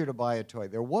easier to buy a toy.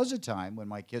 There was a time when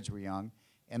my kids were young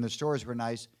and the stores were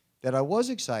nice that I was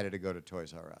excited to go to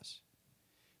Toys R Us.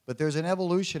 But there's an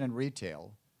evolution in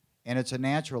retail, and it's a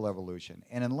natural evolution.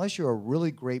 And unless you're a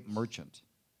really great merchant,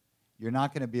 you're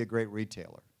not going to be a great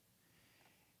retailer.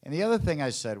 And the other thing I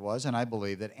said was, and I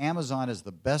believe, that Amazon is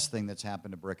the best thing that's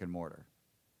happened to brick and mortar.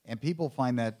 And people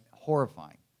find that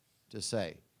horrifying to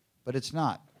say, but it's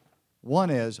not. One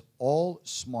is all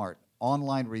smart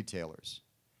online retailers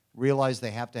realize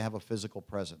they have to have a physical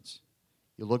presence.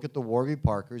 You look at the Warby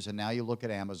Parkers, and now you look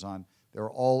at Amazon, they're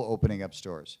all opening up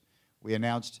stores. We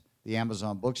announced the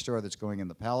Amazon bookstore that's going in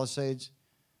the Palisades.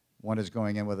 One is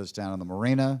going in with us down in the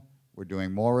Marina. We're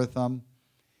doing more with them.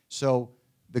 So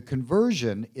the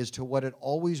conversion is to what it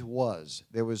always was.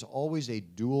 There was always a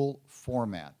dual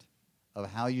format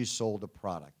of how you sold a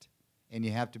product, and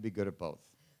you have to be good at both.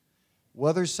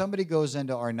 Whether somebody goes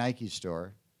into our Nike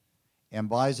store and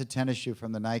buys a tennis shoe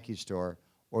from the Nike store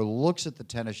or looks at the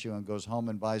tennis shoe and goes home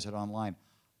and buys it online,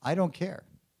 I don't care.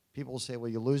 People say, well,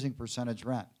 you're losing percentage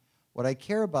rent. What I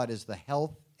care about is the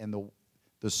health and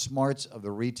the smarts of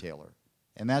the retailer,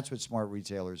 and that's what smart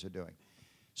retailers are doing.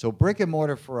 So brick and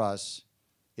mortar for us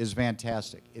is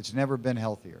fantastic. It's never been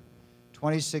healthier.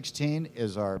 2016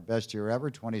 is our best year ever.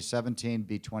 2017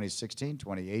 beat 2016.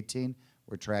 2018,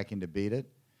 we're tracking to beat it.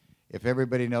 If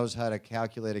everybody knows how to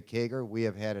calculate a CAGR, we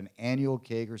have had an annual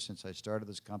CAGR since I started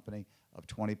this company of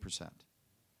 20%.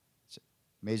 It's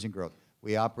amazing growth.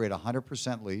 We operate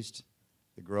 100% leased.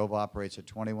 The Grove operates at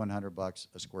 $2,100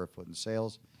 a square foot in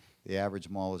sales. The average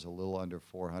mall is a little under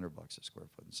 $400 a square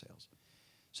foot in sales.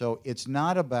 So it's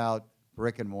not about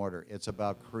brick and mortar. It's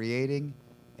about creating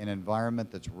an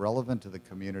environment that's relevant to the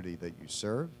community that you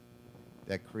serve,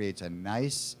 that creates a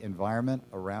nice environment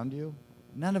around you.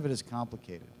 None of it is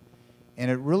complicated.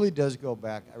 And it really does go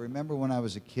back. I remember when I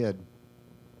was a kid,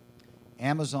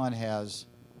 Amazon has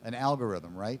an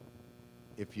algorithm, right?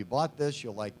 If you bought this,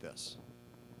 you'll like this.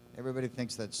 Everybody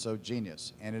thinks that's so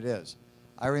genius, and it is.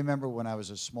 I remember when I was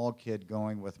a small kid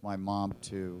going with my mom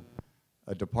to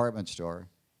a department store,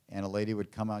 and a lady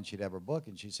would come out and she'd have her book,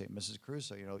 and she'd say, Mrs.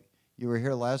 Caruso, you know, you were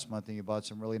here last month and you bought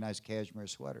some really nice cashmere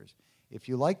sweaters. If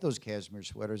you like those cashmere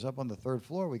sweaters, up on the 3rd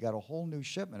floor, we got a whole new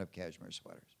shipment of cashmere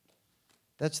sweaters.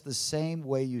 That's the same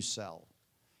way you sell.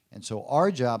 And so our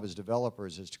job as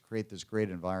developers is to create this great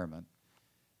environment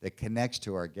that connects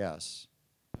to our guests,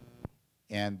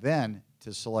 and then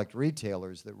to select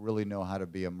retailers that really know how to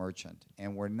be a merchant.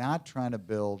 And we're not trying to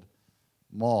build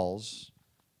malls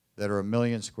that are 1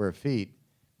 million square feet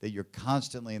that you're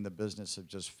constantly in the business of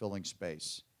just filling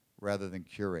space rather than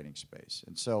curating space.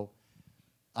 And so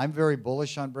I'm very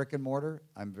bullish on brick and mortar.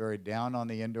 I'm very down on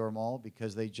the indoor mall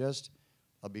because they just,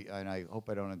 and I hope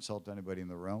I don't insult anybody in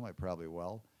the room, I probably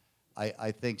will.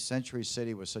 I think Century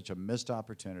City was such a missed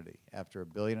opportunity after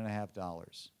 $1.5 billion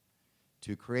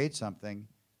to create something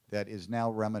that is now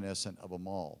reminiscent of a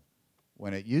mall,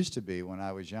 when it used to be, when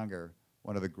I was younger,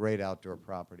 one of the great outdoor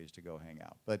properties to go hang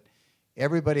out. But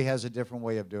everybody has a different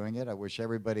way of doing it. I wish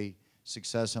everybody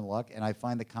success and luck, and I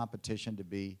find the competition to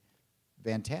be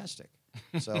fantastic.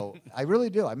 So I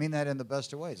really do. I mean that in the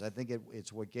best of ways. I think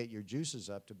it's what get your juices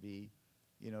up to be,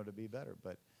 to be better.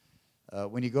 But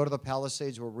when you go to the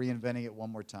Palisades, we're reinventing it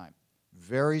one more time.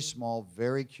 Very small,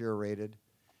 very curated.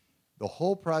 The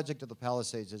whole project of the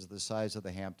Palisades is the size of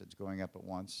the Hamptons going up at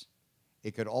once.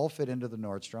 It could all fit into the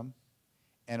Nordstrom,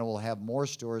 and it will have more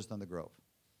stores than the Grove.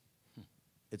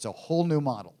 It's a whole new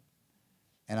model,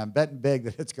 and I'm betting big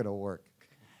that it's going to work,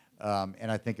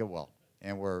 and I think it will.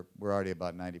 And we're already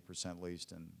about 90%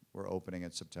 leased, and we're opening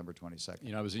it September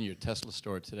 22nd. I was in your Tesla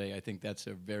store today. I think that's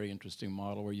a very interesting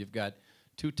model where you've got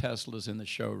 2 Teslas in the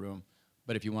showroom,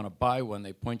 but if you want to buy one,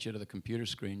 they point you to the computer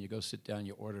screen. You go sit down,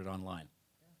 you order it online.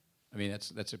 I mean,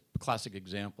 that's a classic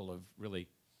example of really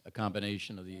a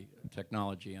combination of the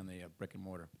technology and the brick and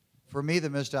mortar. For me, the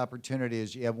missed opportunity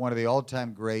is you have one of the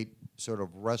all-time great sort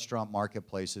of restaurant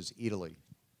marketplaces, Italy,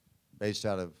 based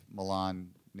out of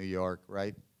Milan, New York,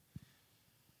 right?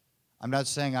 I'm not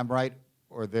saying I'm right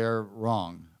or they're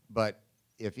wrong, but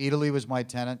if Italy was my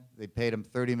tenant, they paid him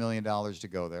 $30 million to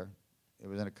go there. It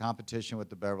was in a competition with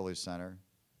the Beverly Center.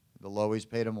 The Loews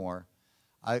paid him more.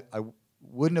 I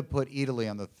wouldn't have put Italy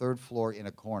on the 3rd floor in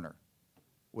a corner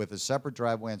with a separate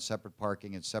driveway and separate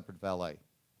parking and separate valet.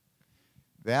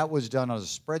 That was done on a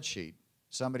spreadsheet.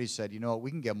 Somebody said, you know what, we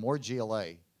can get more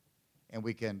GLA and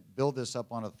we can build this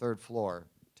up on a 3rd floor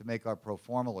to make our pro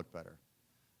forma look better.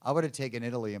 I would have taken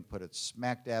Italy and put it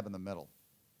smack dab in the middle.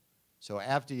 So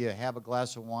after you have a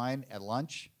glass of wine at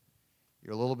lunch,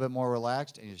 you're a little bit more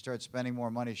relaxed, and you start spending more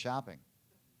money shopping.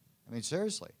 I mean,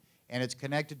 seriously. And it's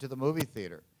connected to the movie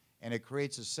theater, and it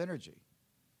creates a synergy.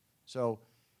 So,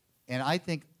 and I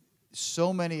think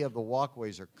so many of the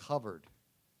walkways are covered,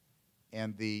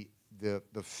 and the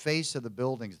face of the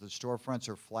buildings, the storefronts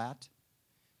are flat,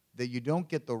 that you don't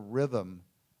get the rhythm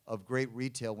of great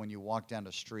retail when you walk down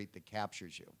the street that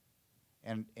captures you.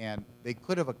 And they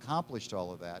could have accomplished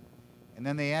all of that, and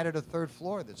then they added a third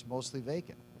floor that's mostly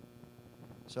vacant.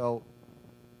 So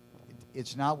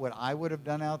it's not what I would have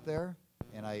done out there,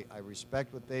 and I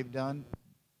respect what they've done,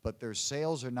 but their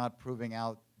sales are not proving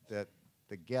out that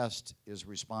the guest is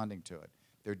responding to it.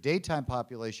 Their daytime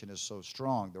population is so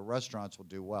strong, the restaurants will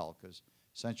do well because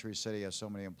Century City has so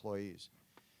many employees.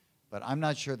 But I'm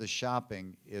not sure the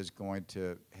shopping is going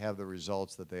to have the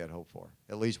results that they had hoped for,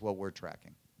 at least what we're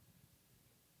tracking.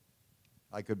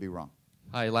 I could be wrong.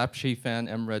 Hi, Lapshi Fan,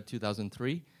 MRED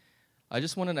 2003. I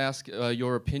just wanted to ask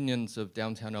your opinions of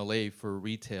downtown LA for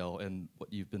retail and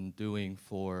what you've been doing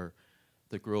for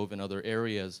the Grove and other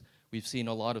areas. We've seen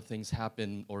a lot of things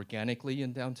happen organically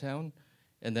in downtown,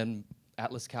 and then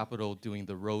Atlas Capital doing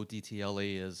the road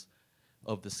DTLA is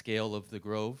of the scale of the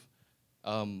Grove.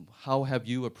 How have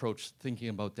you approached thinking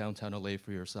about downtown LA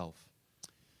for yourself?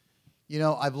 You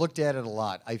know, I've looked at it a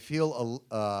lot. I feel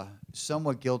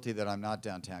somewhat guilty that I'm not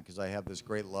downtown because I have this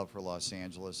great love for Los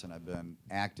Angeles, and I've been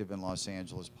active in Los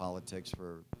Angeles politics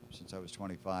since I was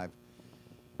 25.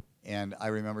 And I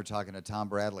remember talking to Tom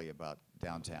Bradley about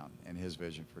downtown and his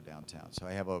vision for downtown. So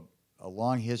I have a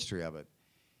long history of it.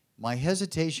 My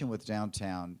hesitation with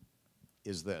downtown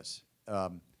is this.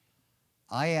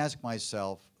 I ask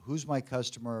myself, who's my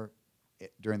customer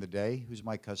during the day? Who's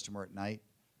my customer at night?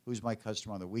 Who's my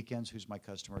customer on the weekends? Who's my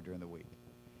customer during the week?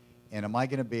 And am I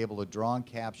going to be able to draw and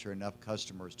capture enough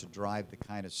customers to drive the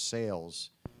kind of sales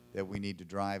that we need to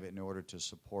drive in order to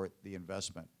support the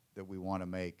investment that we want to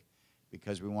make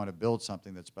because we want to build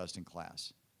something that's best in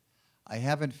class? I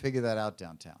haven't figured that out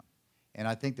downtown. And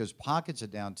I think there's pockets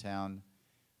of downtown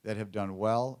that have done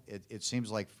well. It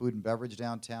seems like food and beverage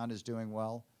downtown is doing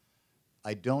well.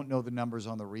 I don't know the numbers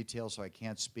on the retail, so I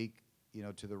can't speak,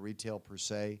 to the retail per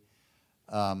se.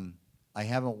 I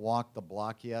haven't walked the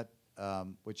block yet,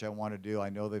 which I want to do. I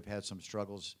know they've had some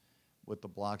struggles with the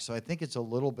block, so I think it's a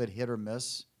little bit hit or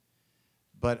miss.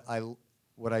 But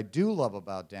what I do love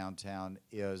about downtown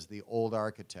is the old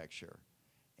architecture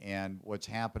and what's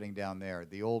happening down there.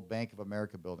 The old Bank of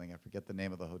America building, I forget the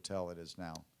name of the hotel it is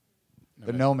now.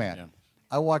 The Nomad. Yeah.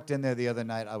 I walked in there the other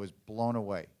night. I was blown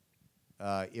away.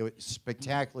 It was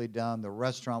spectacularly done. The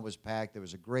restaurant was packed. There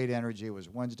was a great energy. It was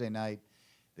Wednesday night.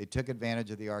 They took advantage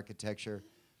of the architecture.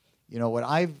 What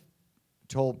I've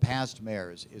told past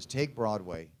mayors is take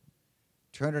Broadway,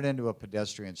 turn it into a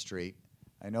pedestrian street.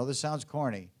 I know this sounds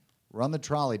corny. Run the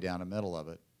trolley down the middle of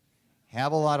it.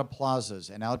 Have a lot of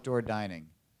plazas and outdoor dining.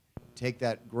 Take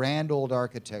that grand old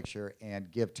architecture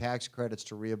and give tax credits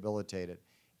to rehabilitate it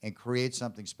and create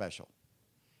something special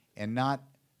and not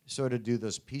sort of do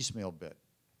this piecemeal bit.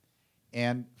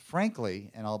 And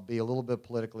frankly, and I'll be a little bit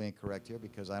politically incorrect here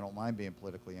because I don't mind being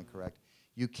politically incorrect,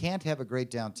 you can't have a great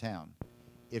downtown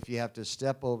if you have to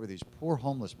step over these poor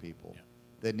homeless people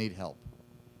that need help.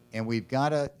 And we've got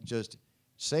to just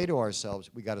say to ourselves,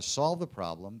 we got to solve the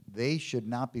problem. They should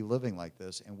not be living like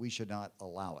this, and we should not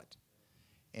allow it.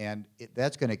 And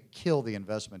that's going to kill the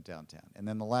investment downtown. And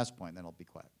then the last point, then I'll be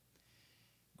quiet.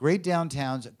 Great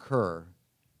downtowns occur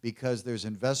because there's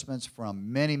investments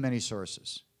from many, many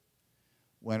sources.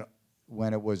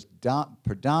 When it was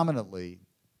predominantly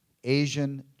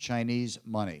Asian, Chinese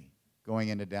money going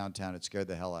into downtown, it scared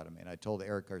the hell out of me. And I told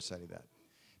Eric Garcetti that.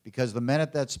 Because the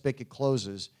minute that spigot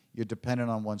closes, you're dependent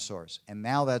on one source. And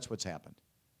now that's what's happened.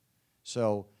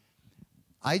 So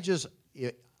I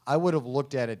would have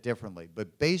looked at it differently.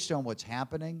 But based on what's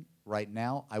happening right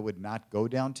now, I would not go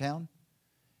downtown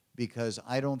because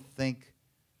I don't think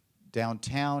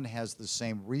downtown has the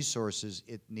same resources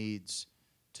it needs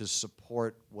to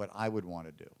support what I would want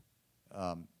to do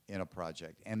in a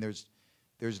project. And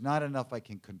there's not enough I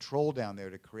can control down there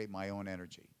to create my own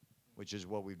energy, which is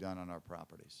what we've done on our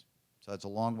properties. So that's a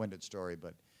long-winded story,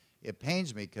 but it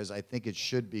pains me because I think it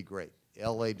should be great.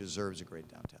 LA deserves a great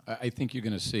downtown. I think you're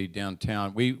going to see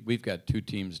downtown. We've got two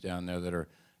teams down there that are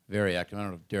very active. I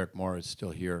don't know if Derek Moore is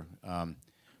still here,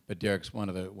 but Derek's one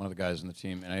of the guys on the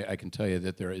team, and I can tell you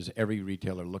that there is every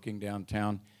retailer looking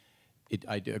downtown.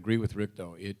 I agree with Rick,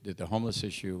 though, that the homeless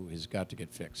issue has got to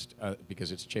get fixed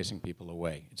because it's chasing people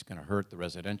away. It's going to hurt the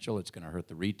residential. It's going to hurt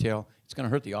the retail. It's going to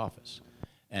hurt the office.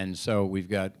 And so we've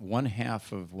got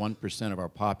 1/2 of 1% of our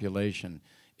population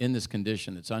in this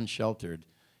condition that's unsheltered.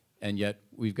 And yet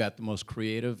we've got the most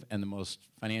creative and the most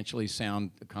financially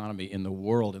sound economy in the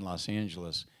world in Los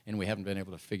Angeles, and we haven't been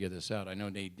able to figure this out. I know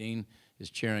Nadine is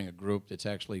chairing a group that's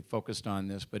actually focused on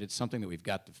this, but it's something that we've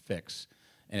got to fix.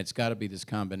 And it's got to be this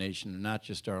combination of not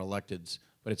just our electeds,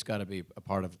 but it's got to be a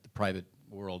part of the private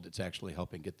world that's actually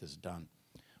helping get this done.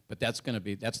 But that's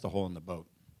the hole in the boat.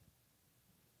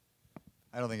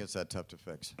 I don't think it's that tough to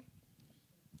fix.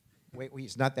 Wait,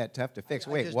 it's not that tough to fix.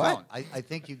 I Wait, just what? don't. I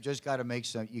think you've just got to make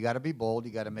some. You got to be bold.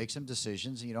 You got to make some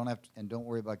decisions, and you don't have to, and don't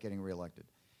worry about getting reelected.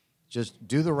 Just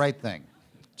do the right thing.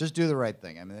 Just do the right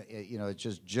thing. I mean, you know, it's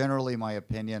just generally my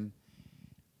opinion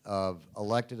of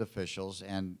elected officials,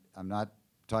 and I'm not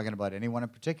talking about anyone in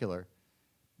particular,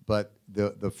 but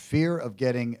the fear of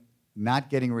not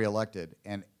getting reelected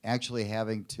and actually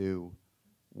having to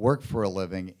work for a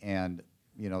living and,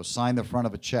 you know, sign the front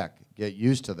of a check, get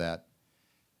used to that,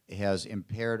 has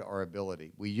impaired our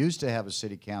ability. We used to have a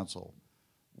city council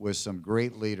with some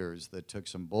great leaders that took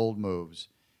some bold moves,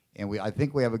 and I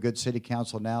think we have a good city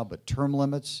council now, but term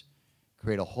limits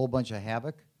create a whole bunch of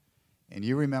havoc. And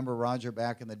you remember, Roger,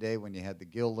 back in the day when you had the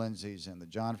Gil Lindsays and the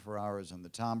John Ferraras and the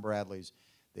Tom Bradleys,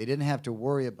 they didn't have to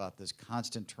worry about this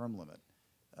constant term limit.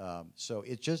 So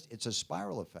it's a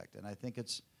spiral effect, and I think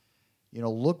it's, you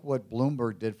know, look what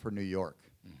Bloomberg did for New York.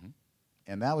 Mm-hmm.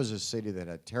 And that was a city that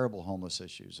had terrible homeless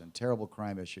issues and terrible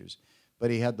crime issues.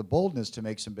 But he had the boldness to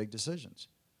make some big decisions.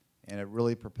 And it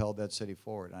really propelled that city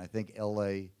forward. And I think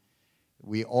L.A.,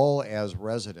 we all as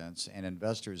residents and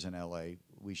investors in L.A.,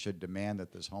 we should demand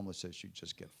that this homeless issue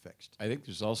just get fixed. I think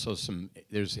there's also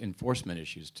there's enforcement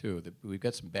issues too. We've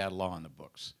got some bad law on the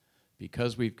books.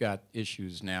 Because we've got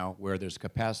issues now where there's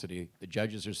capacity, the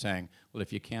judges are saying, well,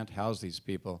 if you can't house these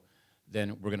people,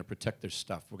 then we're going to protect their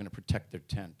stuff. We're going to protect their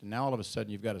tent. And now all of a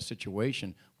sudden you've got a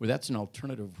situation where that's an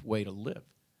alternative way to live.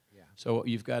 Yeah. So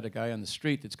you've got a guy on the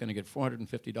street that's going to get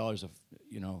 $450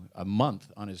 a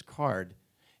month on his card,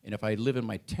 and if I live in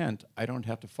my tent, I don't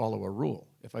have to follow a rule.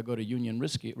 If I go to Union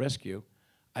Rescue,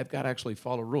 I've got to actually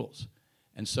follow rules.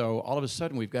 And so all of a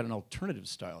sudden we've got an alternative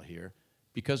style here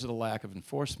because of the lack of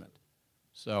enforcement.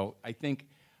 So I think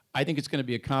it's going to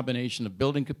be a combination of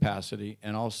building capacity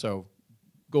and also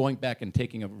going back and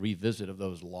taking a revisit of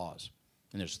those laws.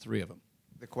 And there's 3 of them.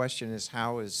 The question is,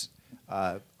 how is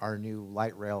our new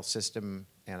light rail system,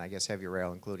 and I guess heavy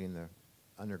rail, including the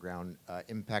underground,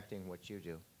 impacting what you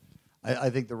do? I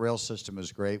think the rail system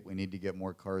is great. We need to get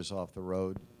more cars off the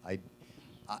road.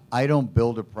 I don't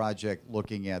build a project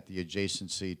looking at the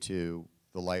adjacency to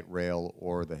the light rail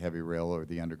or the heavy rail or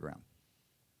the underground.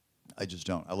 I just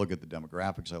don't. I look at the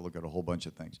demographics. I look at a whole bunch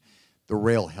of things. The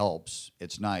rail helps.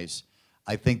 It's nice.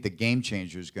 I think the game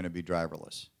changer is going to be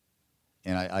driverless.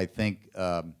 And I think,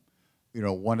 you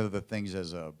know, one of the things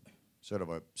as a sort of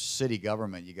a city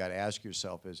government you got to ask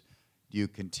yourself is, do you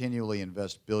continually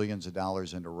invest billions of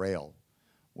dollars into rail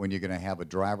when you're going to have a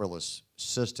driverless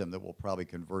system that will probably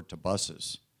convert to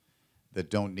buses that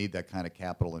don't need that kind of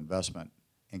capital investment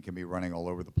and can be running all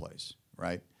over the place,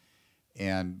 right?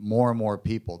 And more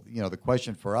people, you know, the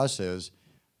question for us is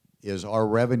our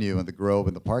revenue in the Grove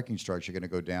and the parking structure going to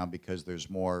go down because there's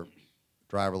more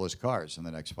driverless cars in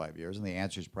the next 5 years? And the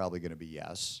answer is probably going to be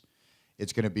yes.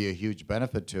 It's going to be a huge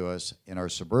benefit to us in our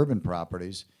suburban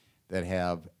properties that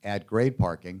have at-grade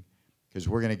parking, because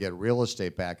we're going to get real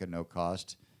estate back at no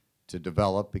cost to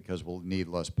develop because we'll need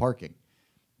less parking.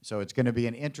 So it's going to be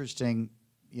an interesting,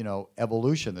 you know,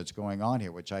 evolution that's going on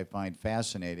here, which I find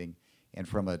fascinating. And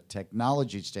from a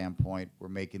technology standpoint, we're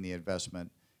making the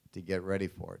investment to get ready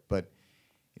for it. But,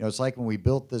 you know, it's like when we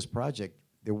built this project,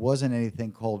 there wasn't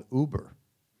anything called Uber.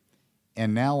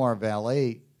 And now our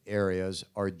valet areas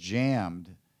are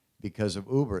jammed because of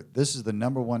Uber. This is the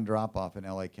 #1 drop-off in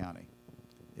LA County,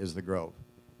 is the Grove.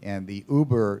 And the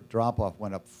Uber drop-off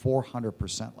went up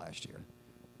 400% last year.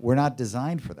 We're not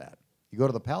designed for that. You go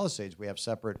to the Palisades, we have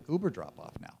separate Uber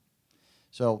drop-off now.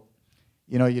 So,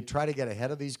 you know, you try to get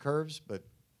ahead of these curves, but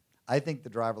I think the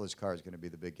driverless car is going to be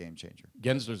the big game changer.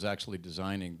 Gensler's actually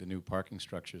designing the new parking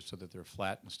structures so that they're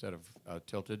flat instead of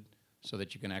tilted, so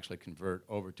that you can actually convert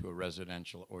over to a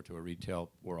residential or to a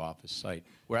retail or office site.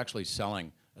 We're actually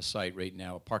selling a site right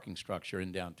now, a parking structure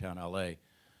in downtown LA.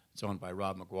 It's owned by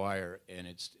Rob McGuire, and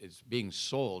it's being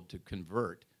sold to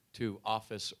convert to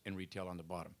office and retail on the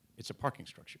bottom. It's a parking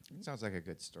structure. Sounds like a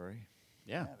good story.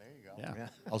 Yeah. there you go. Yeah.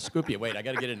 I'll scoop you. Wait, I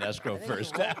got to get into escrow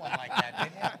first. You rolled one like that,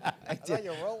 didn't you? I thought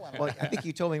you rolled one. Well, I think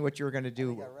you told me what you were going to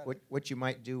do, I read it. what you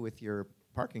might do with your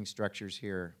parking structures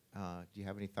here. Do you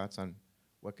have any thoughts on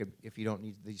what could, if you don't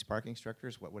need these parking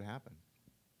structures, what would happen?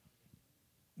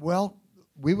 Well,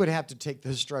 we would have to take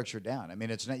this structure down. I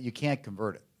mean, it's not, you can't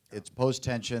convert it. It's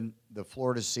post-tension. The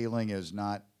floor to ceiling is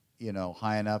not you know,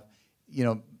 high enough. You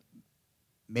know,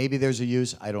 maybe there's a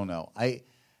use. I don't know.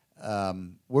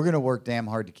 We're going to work damn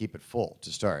hard to keep it full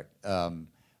to start,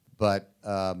 but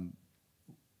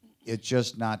it's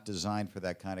just not designed for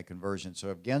that kind of conversion. So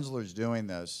if Gensler's doing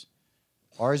this,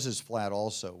 ours is flat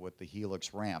also with the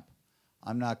helix ramp.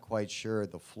 I'm not quite sure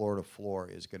the floor-to-floor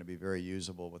is going to be very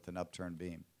usable with an upturned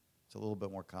beam. It's a little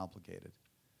bit more complicated.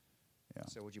 Yeah.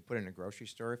 So would you put it in a grocery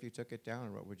store if you took it down,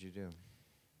 or what would you do?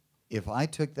 If I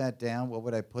took that down, what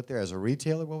would I put there? As a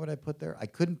retailer, what would I put there? I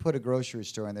couldn't put a grocery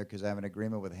store in there because I have an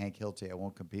agreement with Hank Hilty. I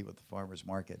won't compete with the farmer's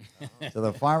market. So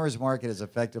the farmer's market is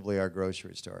effectively our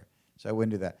grocery store. So I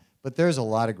wouldn't do that. But there's a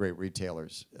lot of great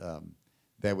retailers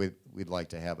that we'd like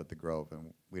to have at the Grove,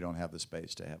 and we don't have the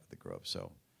space to have at the Grove.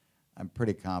 So I'm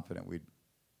pretty confident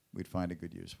we'd find a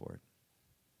good use for it.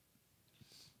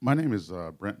 My name is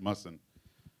Brent Musson.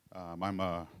 I'm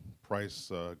a Price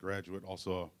graduate,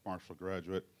 also a Marshall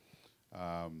graduate.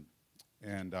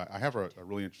 And I have a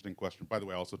really interesting question. By the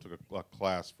way, I also took a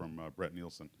class from Brett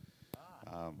Nielsen.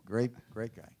 Great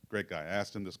guy. Great guy. I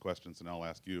asked him this question, so now I'll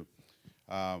ask you.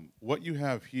 What you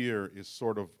have here is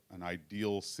sort of an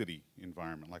ideal city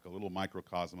environment, like a little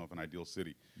microcosm of an ideal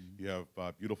city. Mm-hmm. You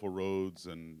have beautiful roads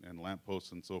and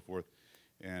lampposts and so forth.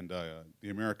 And the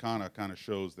Americana kind of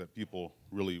shows that people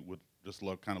really would just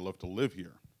love to live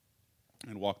here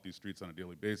and walk these streets on a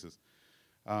daily basis.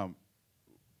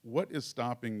 What is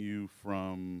stopping you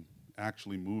from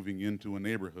actually moving into a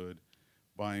neighborhood,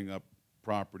 buying up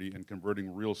property and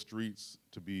converting real streets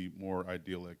to be more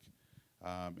idyllic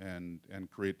and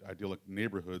create idyllic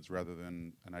neighborhoods rather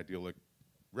than an idyllic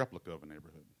replica of a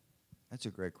neighborhood? That's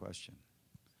a great question.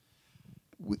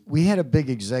 We had a big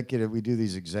executive, we do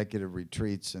these executive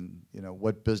retreats, and you know,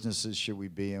 what businesses should we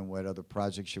be in, what other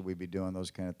projects should we be doing, those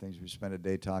kind of things. We spent a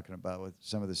day talking about with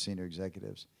some of the senior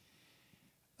executives.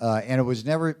 And it was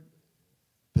never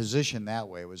positioned that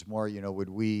way. It was more, you know, would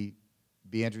we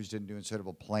be interested in doing sort of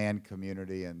a planned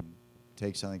community and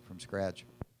take something from scratch?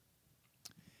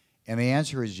 And the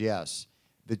answer is yes.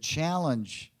 The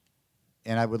challenge,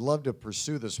 and I would love to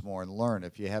pursue this more and learn,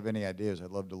 if you have any ideas,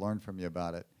 I'd love to learn from you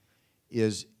about it,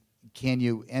 is can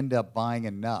you end up buying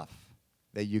enough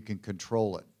that you can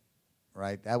control it,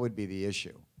 right? That would be the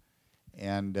issue.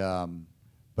 And,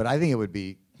 but I think it would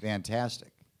be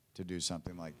fantastic to do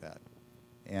something like that.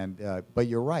 And, but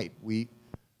you're right,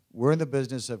 we're in the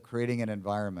business of creating an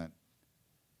environment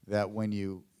that when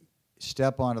you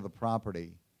step onto the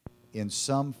property, in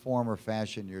some form or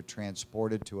fashion, you're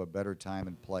transported to a better time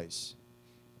and place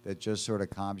that just sort of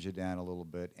calms you down a little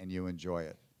bit and you enjoy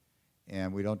it.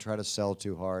 And we don't try to sell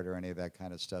too hard or any of that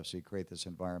kind of stuff, so you create this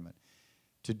environment.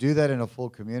 To do that in a full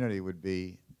community would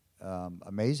be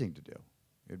amazing to do.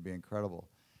 It would be incredible.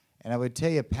 And I would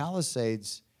tell you,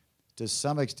 Palisades, to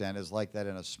some extent, is like that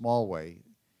in a small way,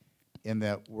 in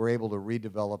that we're able to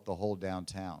redevelop the whole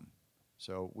downtown.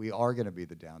 So we are going to be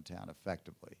the downtown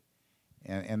effectively.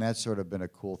 And that's sort of been a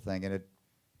cool thing. And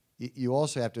you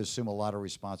also have to assume a lot of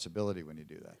responsibility when you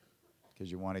do that,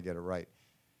 because you want to get it right.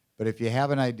 But if you have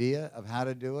an idea of how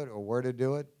to do it or where to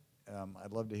do it,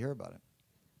 I'd love to hear about it.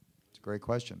 It's a great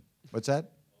question. What's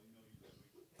that?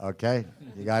 Okay,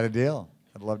 you got a deal.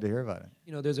 I'd love to hear about it.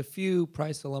 You know, there's a few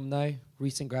Price alumni,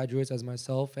 recent graduates as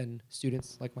myself, and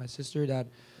students like my sister that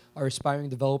are aspiring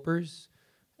developers.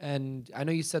 And I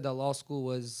know you said that law school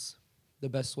was the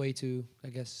best way to, I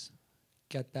guess,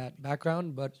 get that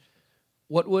background, but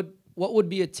what would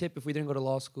be a tip if we didn't go to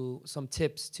law school, some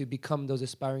tips to become those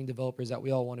aspiring developers that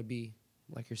we all want to be,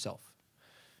 like yourself?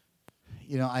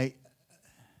 You know, I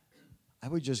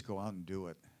would just go out and do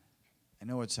it. I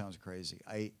know it sounds crazy.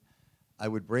 I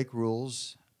would break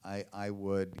rules. I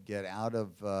would get out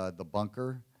of the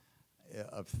bunker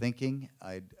of thinking.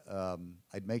 I'd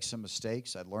make some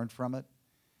mistakes. I'd learn from it.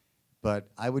 But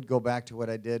I would go back to what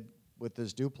I did with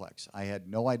this duplex. I had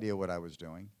no idea what I was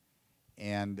doing.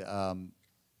 And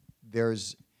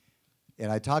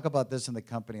and I talk about this in the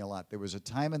company a lot, there was a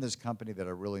time in this company that I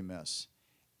really miss.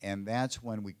 And that's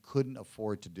when we couldn't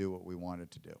afford to do what we wanted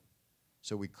to do.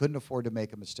 So we couldn't afford to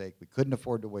make a mistake. We couldn't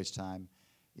afford to waste time.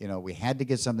 You know, we had to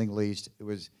get something leased. It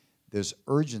was this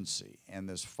urgency and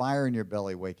this fire in your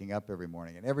belly waking up every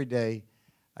morning. And every day,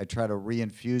 I try to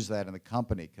reinfuse that in the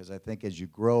company, because I think as you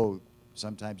grow,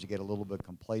 sometimes you get a little bit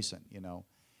complacent, you know.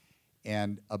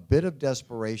 And a bit of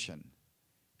desperation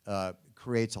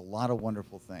creates a lot of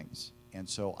wonderful things. And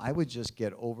so I would just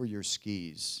get over your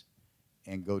skis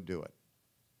and go do it.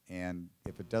 And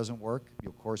if it doesn't work,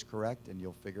 you'll course correct and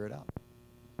you'll figure it out.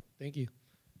 Thank you.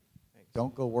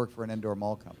 Don't go work for an indoor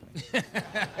mall company.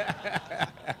 I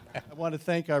want to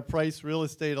thank our Price Real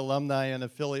Estate alumni and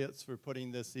affiliates for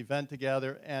putting this event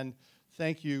together. And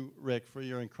thank you, Rick, for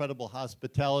your incredible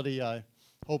hospitality. I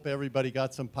hope everybody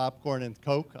got some popcorn and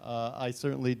Coke. I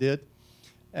certainly did.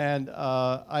 And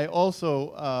I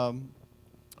also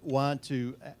want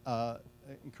to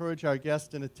encourage our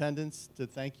guests in attendance to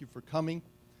thank you for coming.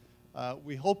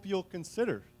 We hope you'll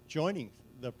consider joining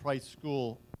the Price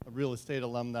School of Real Estate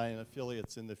Alumni and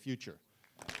Affiliates in the future.